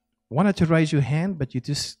wanted to raise your hand, but you're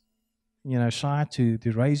just, shy to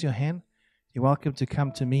raise your hand, you're welcome to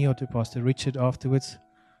come to me or to Pastor Richard afterwards,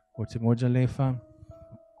 or to Mojalefa,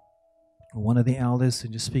 or one of the elders,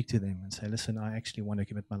 and just speak to them and say, listen, I actually want to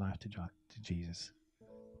commit my life to Jesus.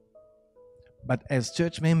 But as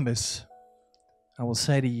church members, I will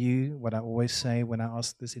say to you what I always say when I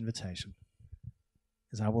ask this invitation,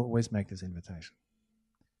 is I will always make this invitation.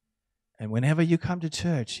 And whenever you come to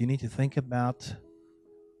church, you need to think about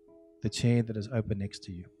the chair that is open next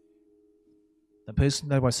to you. The person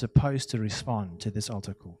that was supposed to respond to this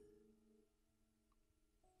altar call.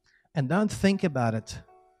 And don't think about it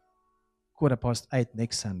 8:15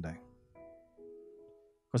 next Sunday,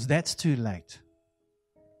 because that's too late.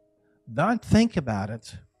 Don't think about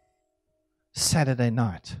it Saturday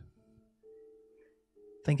night.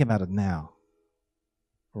 Think about it now.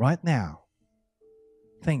 Right now.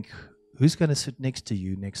 Think, who's going to sit next to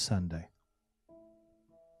you next Sunday?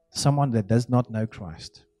 Someone that does not know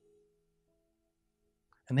Christ.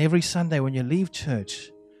 And every Sunday when you leave church,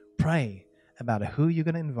 pray about who you're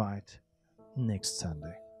going to invite next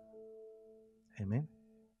Sunday. Amen.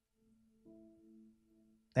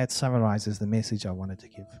 That summarizes the message I wanted to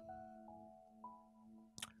give.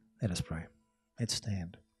 Let us pray. Let's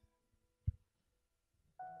stand.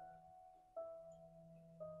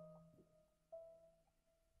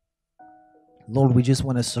 Lord, we just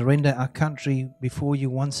want to surrender our country before you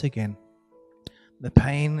once again. The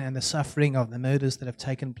pain and the suffering of the murders that have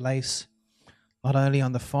taken place, not only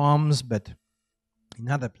on the farms, but in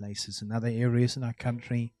other places, in other areas in our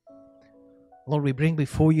country. Lord, we bring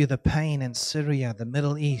before you the pain in Syria, the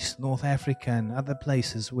Middle East, North Africa, and other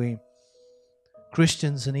places where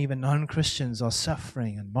Christians and even non-Christians are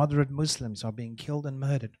suffering, and moderate Muslims are being killed and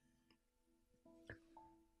murdered.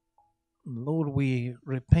 Lord, we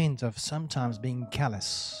repent of sometimes being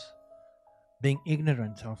callous, being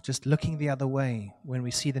ignorant, of just looking the other way when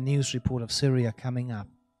we see the news report of Syria coming up.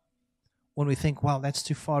 When we think, well, that's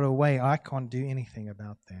too far away, I can't do anything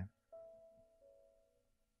about that.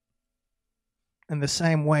 In the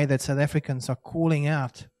same way that South Africans are calling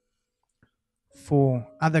out for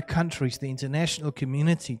other countries, the international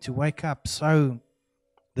community, to wake up, so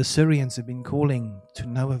the Syrians have been calling to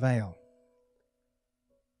no avail.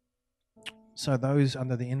 So those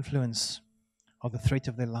under the influence of the threat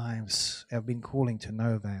of their lives have been calling to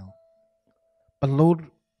no avail. But Lord,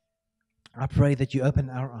 I pray that you open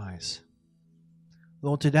our eyes.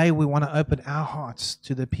 Lord, today we want to open our hearts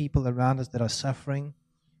to the people around us that are suffering,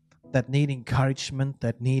 that need encouragement,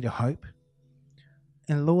 that need hope.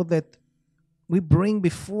 And Lord, that we bring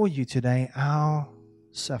before you today our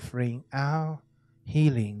suffering, our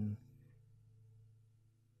healing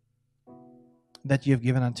that you have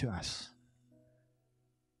given unto us.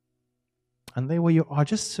 And there where you are,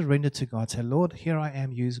 just surrender to God. Say, Lord, here I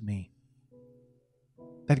am, use me.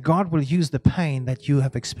 That God will use the pain that you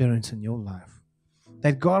have experienced in your life.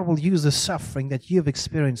 That God will use the suffering that you have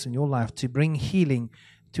experienced in your life to bring healing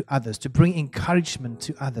to others, to bring encouragement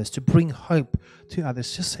to others, to bring hope to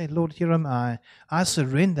others. Just say, Lord, here am I. I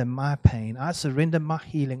surrender my pain. I surrender my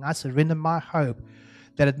healing. I surrender my hope,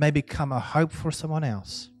 that it may become a hope for someone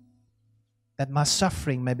else. That my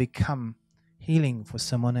suffering may become healing for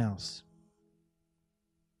someone else.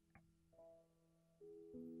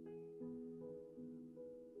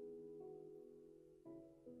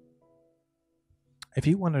 If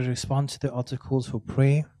you want to respond to the altar calls for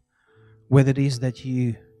prayer, whether it is that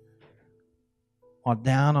you are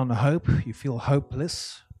down on hope, you feel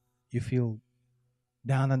hopeless, you feel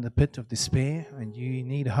down in the pit of despair and you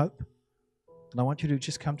need hope, and I want you to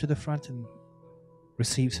just come to the front and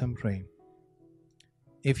receive some prayer.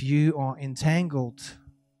 If you are entangled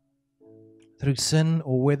through sin,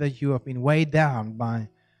 or whether you have been weighed down by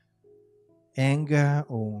anger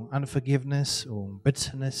or unforgiveness or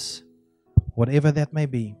bitterness, whatever that may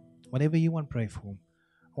be, whatever you want to pray for,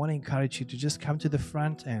 I want to encourage you to just come to the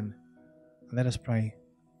front and let us pray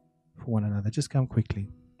for one another. Just come quickly.